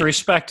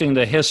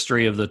the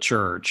history of the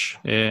church.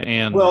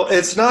 And well,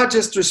 it's not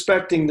just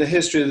respecting the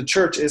history of the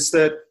church. It's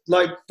that,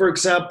 like, for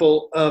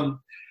example,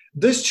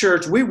 this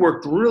church, we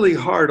worked really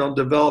hard on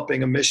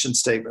developing a mission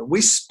statement.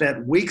 We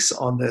spent weeks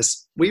on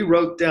this. We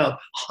wrote down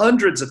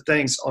hundreds of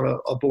things on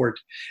a board,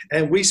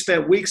 and we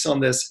spent weeks on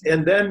this.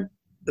 And then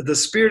the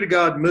Spirit of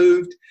God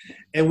moved,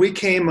 and we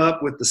came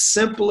up with the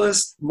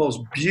simplest,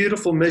 most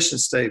beautiful mission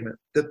statement,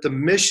 that the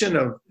mission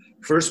of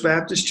First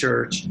Baptist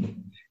Church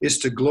is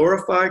to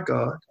glorify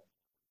God,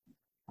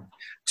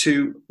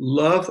 to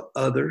love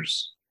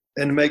others,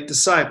 and make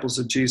disciples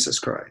of Jesus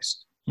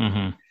Christ.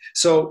 Mm-hmm.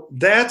 So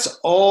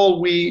that's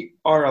all we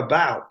are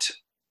about.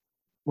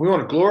 We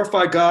want to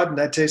glorify God, and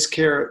that takes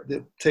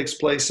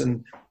place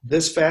in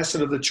this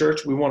facet of the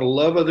church. We want to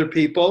love other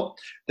people.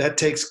 That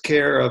takes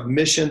care of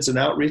missions and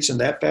outreach in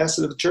that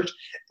facet of the church.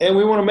 And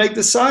we want to make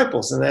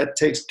disciples, and that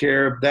takes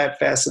care of that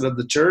facet of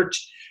the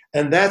church.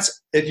 And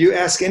that's, if you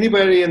ask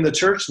anybody in the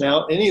church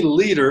now, any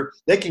leader,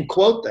 they can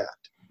quote that.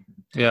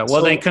 Yeah,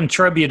 well, so, they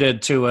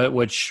contributed to it,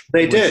 which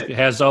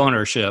has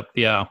ownership.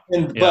 Yeah.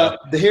 But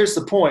here's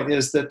the point,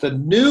 is that the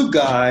new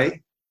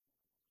guy,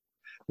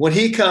 when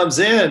he comes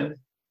in,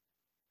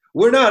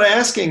 we're not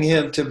asking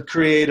him to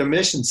create a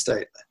mission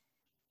statement.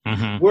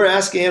 Mm-hmm. We're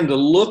asking him to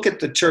look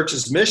at the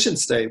church's mission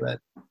statement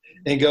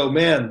and go,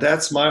 man,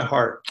 that's my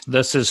heart.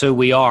 This is who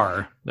we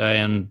are.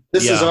 And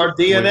this is our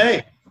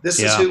DNA. This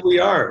is who we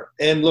are.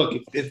 And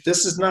look, if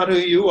this is not who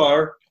you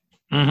are.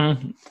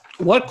 Mm-hmm.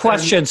 What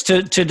questions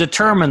to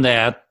determine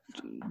that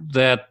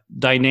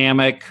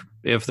dynamic,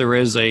 if there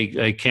is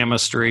a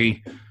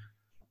chemistry,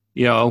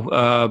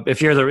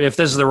 if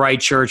this is the right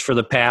church for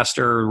the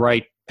pastor,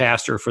 right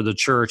pastor for the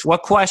church,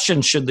 what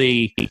questions should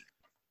the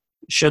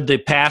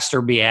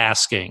pastor be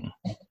asking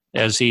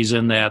as he's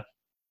in that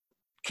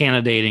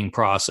candidating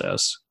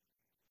process?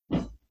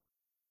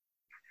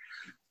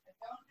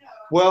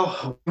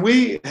 Well,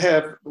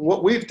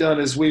 what we've done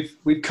is we've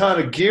kind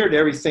of geared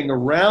everything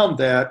around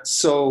that.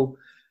 So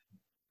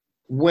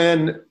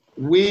when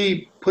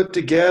we put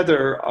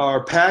together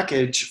our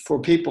package for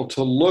people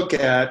to look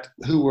at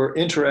who were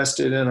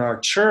interested in our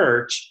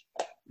church,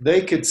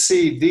 they could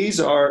see these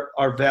are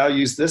our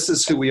values, this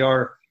is who we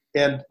are,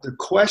 and the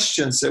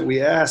questions that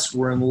we asked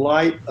were in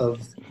light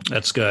of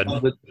that's good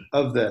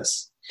of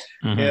this.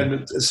 Mm-hmm.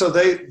 And so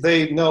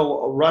they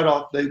know right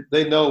off,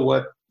 they know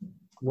what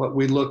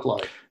we look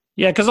like.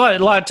 Yeah, because a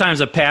lot of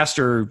times a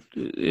pastor,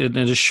 in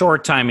the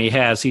short time he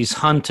has, he's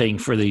hunting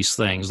for these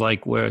things,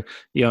 like where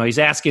he's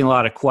asking a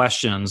lot of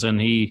questions, and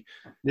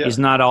he's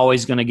not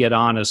always going to get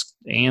honest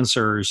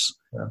answers,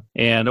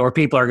 or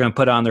people are going to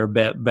put on their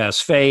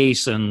best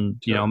face, and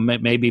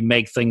maybe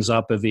make things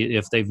up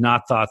if they've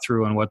not thought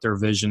through on what their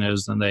vision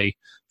is, then they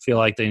feel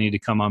like they need to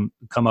come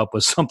up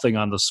with something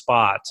on the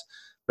spot.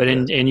 But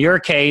in your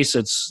case,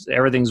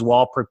 everything's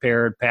well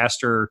prepared.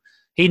 Pastor,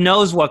 he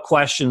knows what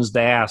questions to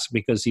ask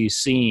because he's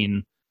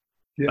seen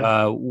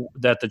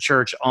that the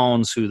church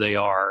owns who they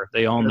are.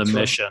 They own the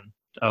mission.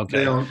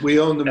 Okay, we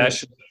own the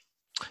mission.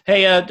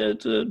 Hey,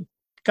 to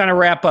kind of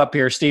wrap up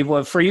here, Steve.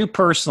 Well, for you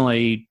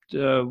personally,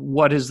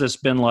 what has this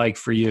been like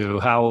for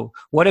you?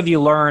 What have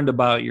you learned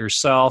about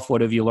yourself?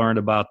 What have you learned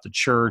about the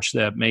church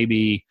that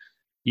maybe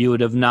you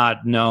would have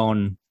not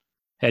known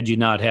had you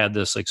not had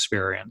this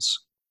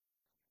experience?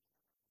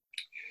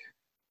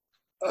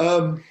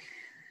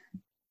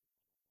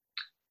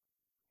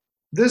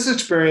 This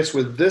experience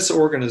with this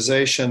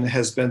organization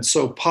has been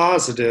so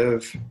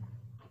positive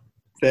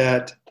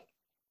that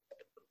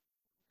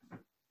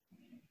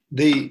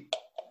the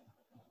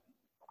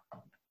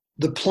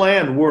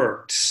plan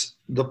works.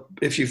 What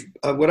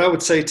I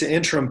would say to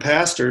interim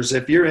pastors,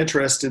 if you're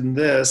interested in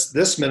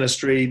this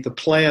ministry, the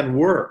plan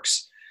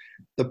works.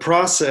 The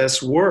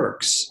process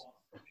works.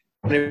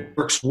 And it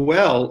works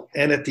well.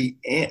 And at the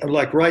end,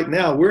 like right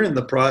now, we're in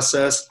the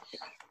process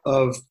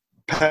of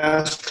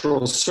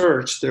pastoral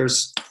search.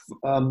 There's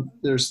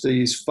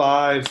these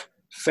 5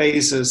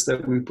 phases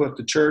that we put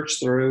the church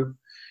through.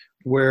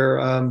 Where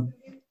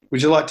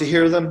would you like to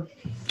hear them?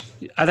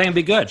 I think it'd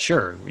be good.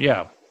 Sure,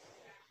 yeah.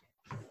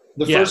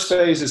 The Yes. first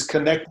phase is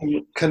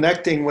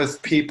connecting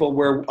with people,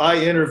 where I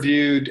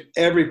interviewed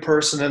every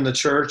person in the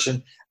church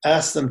and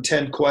asked them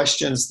 10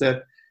 questions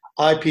that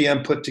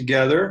IPM put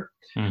together.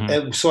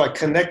 And so I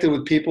connected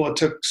with people. It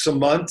took some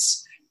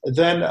months.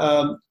 Then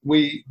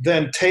we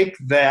then take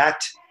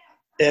that,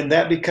 and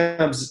that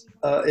becomes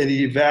an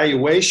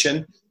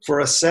evaluation for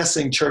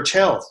assessing church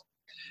health.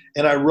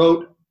 And I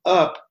wrote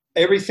up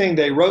everything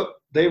they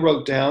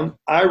wrote down.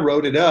 I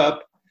wrote it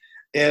up,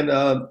 and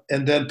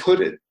then put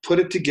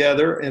it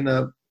together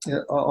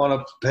on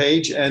a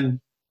page and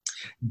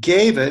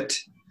gave it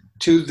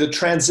to the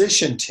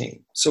transition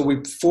team. So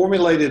we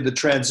formulated the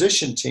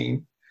transition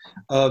team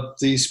of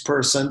these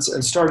persons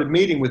and started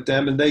meeting with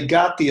them, and they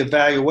got the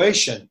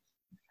evaluation,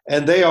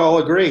 and they all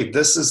agreed,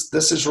 this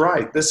is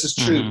right, this is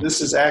true, this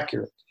is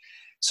accurate.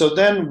 So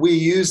then we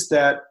used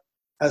that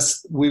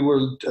as we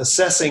were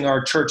assessing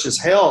our church's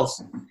health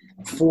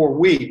for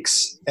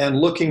weeks and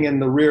looking in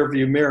the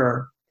rearview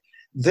mirror.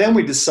 Then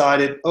we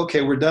decided,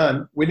 okay, we're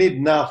done. We need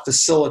to now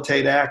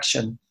facilitate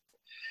action.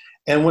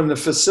 And when the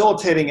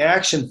facilitating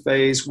action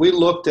phase, we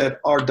looked at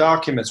our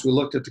documents, we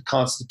looked at the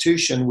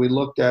Constitution, we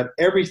looked at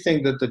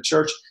everything that the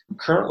church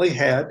currently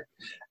had,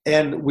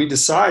 and we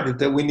decided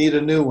that we need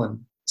a new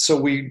one. So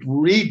we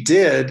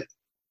redid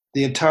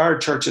the entire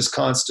church's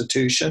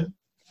Constitution,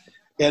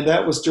 and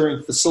that was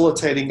during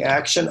facilitating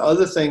action.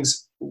 Other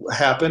things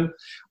happened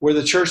where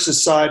the church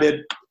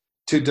decided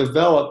to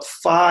develop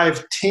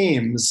 5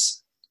 teams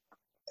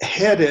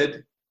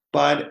headed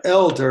by an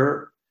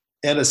elder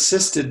and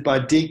assisted by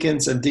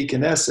deacons and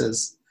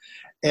deaconesses.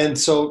 And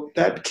so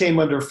that came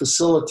under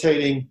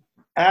facilitating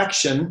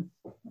action.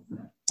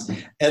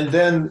 And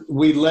then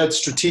we led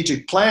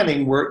strategic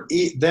planning, where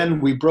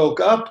then we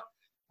broke up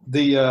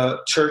the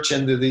church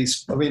into the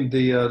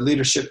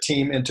leadership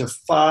team into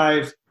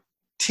 5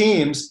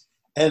 teams.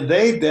 And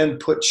they then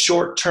put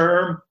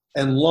short-term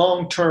and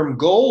long-term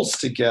goals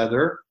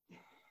together.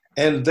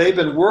 And they've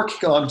been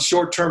working on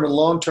short-term and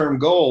long-term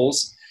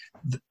goals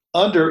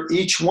under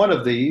each one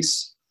of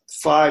these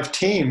 5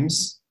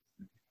 teams.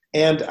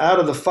 And out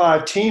of the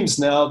 5 teams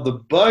now, the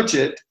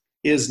budget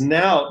is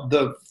now,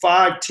 the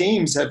 5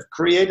 teams have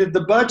created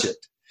the budget.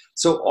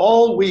 So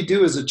all we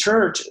do as a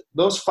church,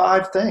 those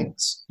 5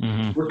 things,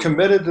 we're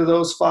committed to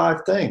those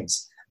 5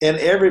 things. And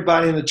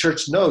everybody in the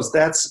church knows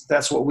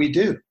that's what we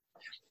do.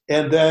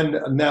 And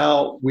then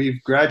now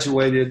we've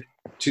graduated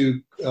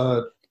to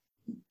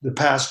the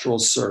pastoral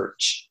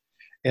search.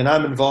 And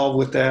I'm involved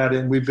with that.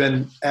 And we've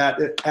been at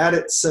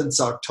it since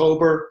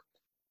October.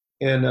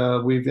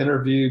 And we've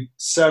interviewed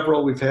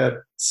several. We've had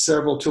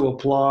several to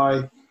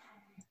apply.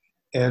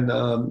 And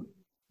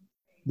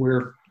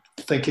we're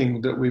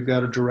thinking that we've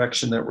got a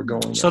direction that we're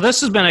going in. So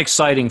this has been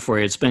exciting for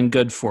you. It's been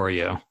good for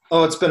you.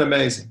 Oh, it's been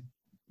amazing.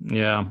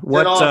 Yeah.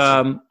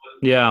 Awesome.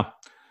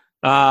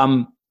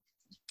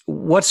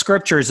 What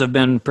scriptures have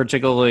been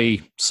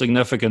particularly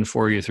significant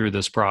for you through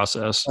this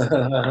process?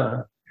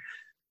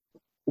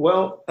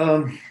 Well,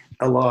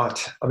 a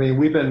lot. I mean,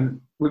 we've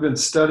been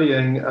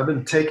studying. I've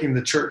been taking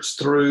the church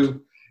through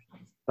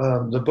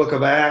the book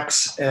of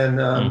Acts, and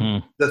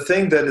the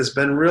thing that has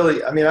been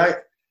really, I mean,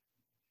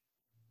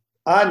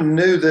 I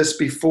knew this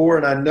before,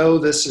 and I know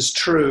this is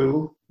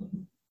true.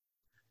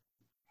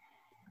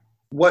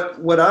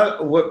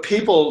 What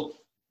people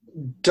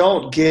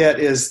don't get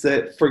is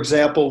that, for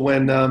example,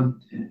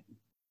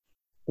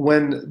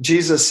 when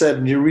Jesus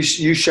said,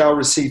 "You shall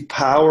receive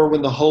power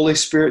when the Holy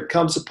Spirit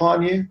comes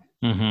upon you."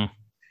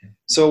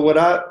 So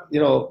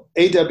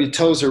A.W.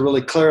 Tozer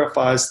really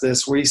clarifies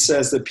this, where he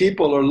says that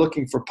people are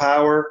looking for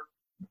power,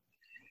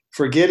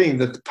 forgetting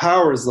that the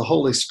power is the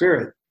Holy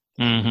Spirit.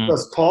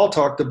 Because Paul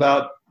talked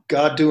about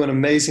God doing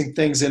amazing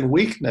things in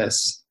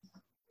weakness.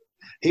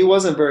 He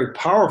wasn't very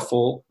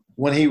powerful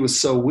when he was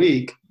so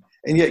weak,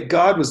 and yet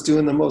God was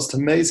doing the most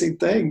amazing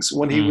things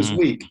when he was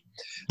weak.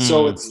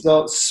 So it's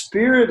the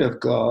Spirit of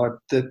God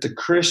that the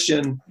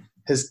Christian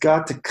has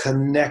got to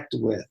connect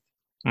with.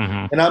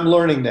 And I'm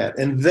learning that,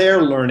 and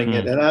they're learning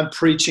it, and I'm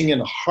preaching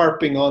and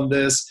harping on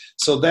this.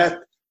 So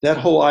that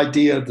whole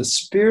idea of the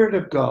Spirit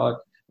of God,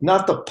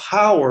 not the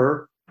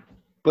power,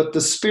 but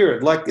the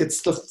Spirit, like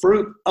it's the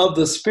fruit of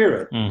the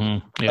Spirit.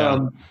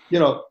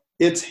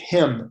 It's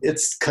Him.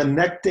 It's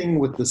connecting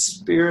with the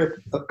Spirit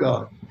of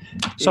God.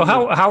 So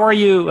how are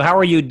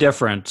you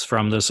different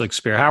from this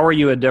experience? How are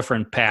you a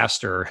different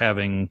pastor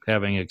having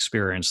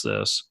experienced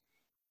this?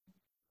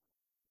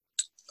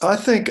 I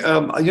think,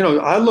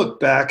 I look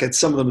back at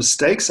some of the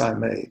mistakes I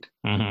made,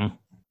 and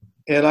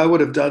I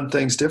would have done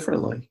things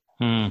differently.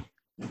 I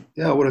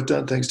would have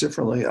done things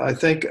differently. I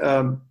think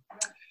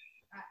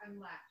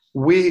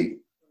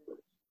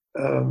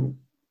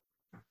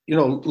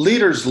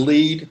leaders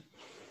lead.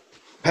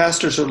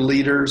 Pastors are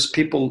leaders.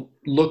 People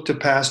look to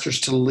pastors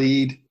to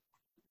lead.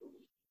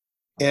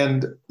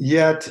 And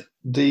yet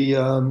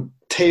the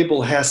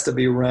table has to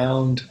be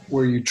round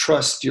where you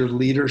trust your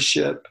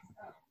leadership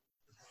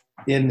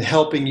in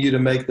helping you to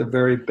make the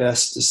very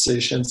best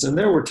decisions. And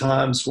there were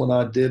times when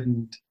I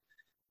didn't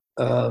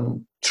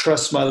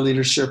trust my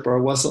leadership, or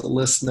I wasn't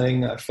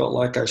listening. I felt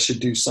like I should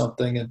do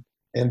something.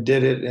 and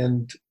did it.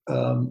 And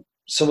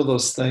some of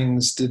those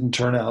things didn't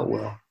turn out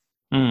well.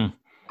 Mm.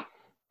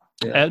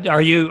 Yeah.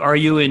 Are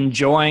you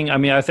enjoying? I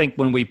mean, I think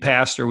when we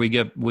pastor, we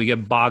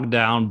get bogged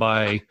down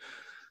by,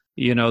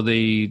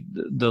 the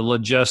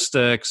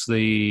logistics,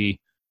 the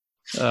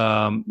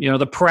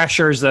the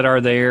pressures that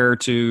are there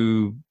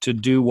to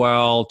do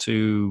well,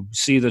 to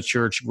see the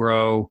church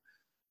grow.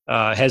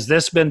 Has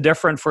this been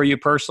different for you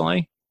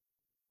personally?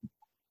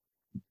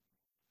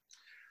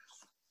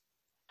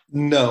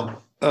 No,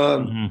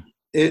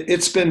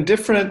 it's been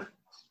different,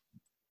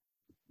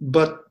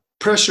 but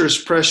pressure is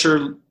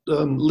pressure.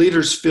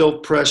 Leaders feel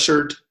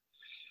pressured.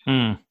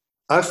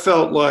 I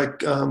felt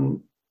like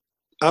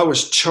I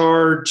was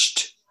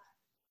charged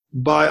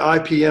by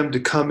IPM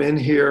to come in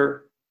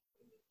here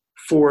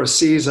for a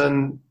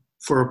season,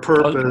 for a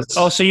purpose.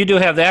 Oh, so you do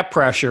have that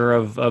pressure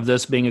of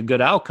this being a good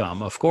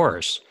outcome, of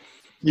course.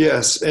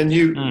 Yes, and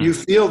you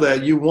feel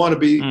that you want to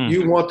be,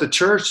 you want the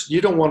church.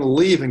 You don't want to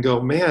leave and go,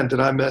 man,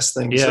 did I mess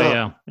things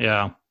up?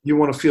 Yeah. You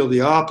want to feel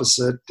the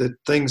opposite, that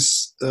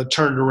things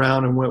turned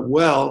around and went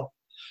well.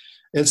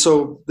 And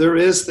so there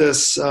is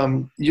this,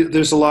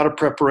 there's a lot of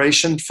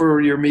preparation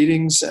for your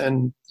meetings,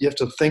 and you have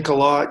to think a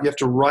lot. You have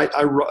to write.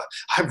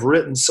 I've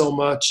written so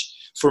much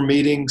for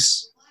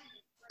meetings.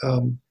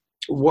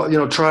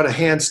 Try to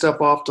hand stuff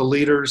off to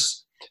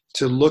leaders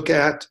to look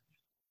at.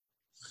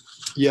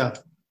 Yeah.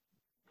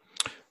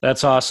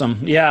 That's awesome.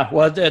 Yeah.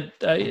 Well,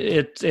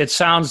 it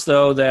sounds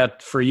though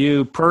that for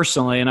you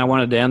personally, and I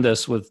wanted to end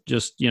this with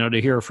just,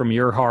 to hear from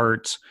your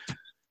heart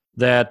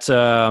that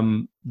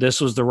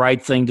this was the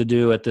right thing to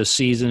do at this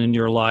season in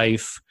your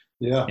life.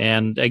 Yeah.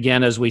 And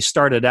again, as we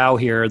started out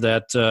here,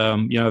 that,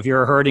 if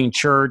you're a hurting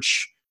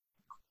church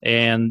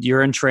and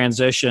you're in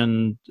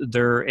transition,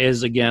 there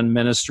is, again,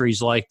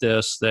 ministries like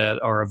this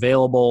that are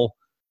available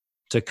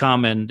to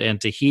come and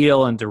to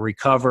heal and to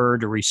recover,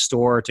 to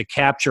restore, to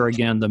capture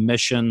again the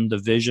mission, the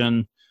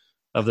vision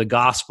of the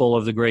gospel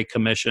of the Great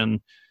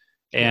Commission.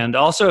 And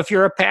also if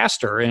you're a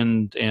pastor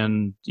and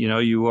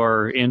you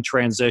are in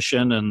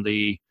transition and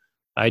the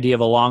idea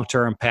of a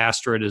long-term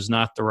pastorate is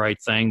not the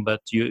right thing, but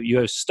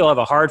you still have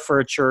a heart for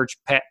a church,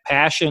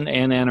 passion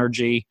and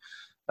energy,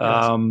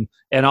 yes.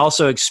 And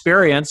also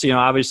experience,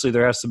 obviously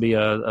there has to be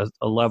a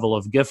level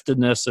of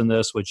giftedness in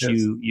this, which yes.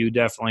 you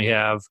definitely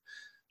have.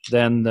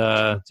 Then,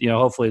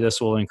 hopefully this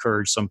will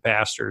encourage some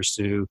pastors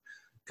to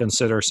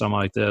consider something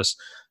like this.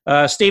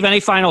 Steve, any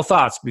final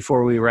thoughts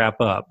before we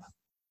wrap up?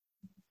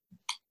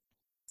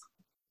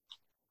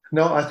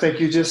 No, I think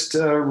you just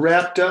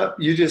wrapped up.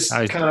 You just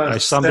kind of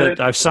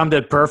I've summed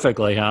it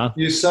perfectly, huh?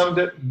 You summed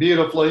it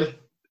beautifully.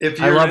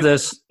 I love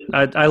this.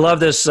 I love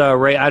this.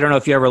 Ray, I don't know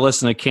if you ever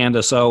listen to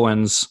Candace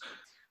Owens,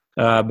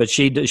 but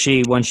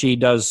she when she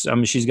does, I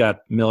mean, she's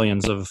got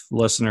millions of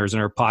listeners in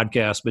her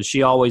podcast, but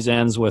she always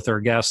ends with her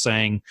guest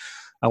saying,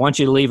 "I want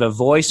you to leave a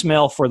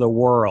voicemail for the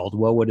world.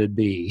 What would it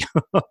be?"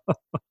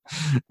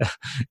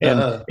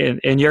 And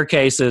in your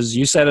cases,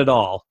 you said it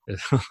all.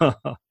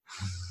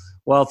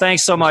 Well,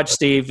 thanks so much,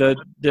 Steve.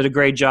 Did a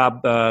great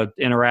job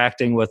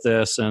interacting with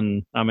this,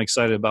 and I'm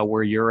excited about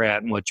where you're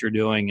at and what you're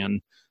doing,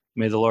 and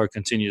may the Lord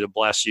continue to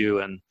bless you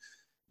and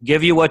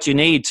give you what you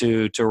need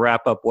to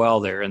wrap up well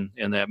there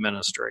in that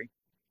ministry.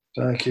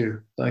 Thank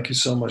you. Thank you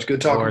so much.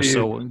 Good talking to you.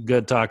 So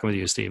good talking with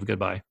you, Steve.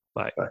 Goodbye.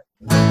 Bye. Bye.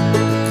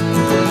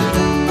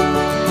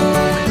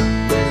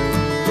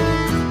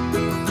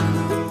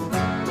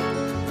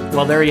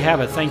 Well, there you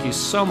have it. Thank you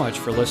so much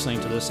for listening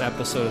to this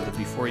episode of the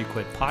Before You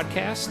Quit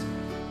podcast.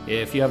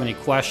 If you have any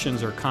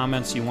questions or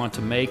comments you want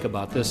to make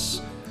about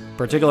this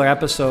particular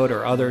episode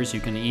or others, you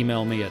can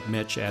email me at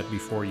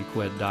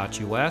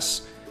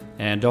mitch@beforeyouquit.us.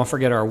 And don't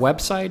forget our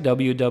website,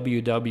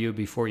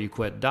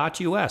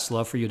 www.beforeyouquit.us.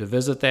 Love for you to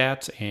visit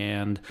that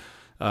and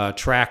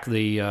track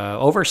the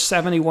over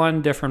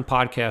 71 different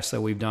podcasts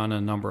that we've done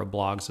and a number of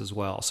blogs as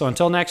well. So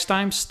until next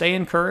time, stay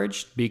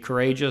encouraged, be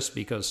courageous,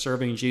 because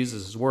serving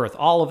Jesus is worth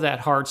all of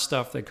that hard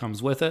stuff that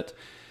comes with it.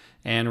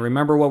 And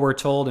remember what we're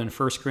told in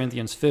 1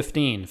 Corinthians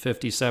 15,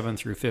 57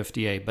 through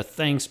 58. But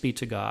thanks be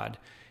to God.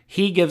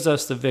 He gives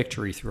us the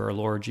victory through our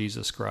Lord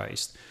Jesus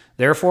Christ.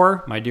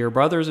 Therefore, my dear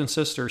brothers and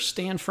sisters,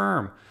 stand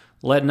firm.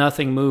 Let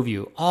nothing move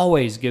you.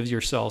 Always give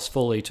yourselves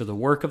fully to the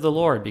work of the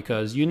Lord,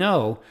 because you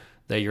know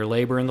that your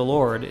labor in the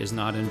Lord is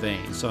not in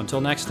vain. So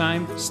until next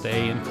time,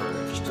 stay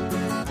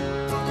encouraged.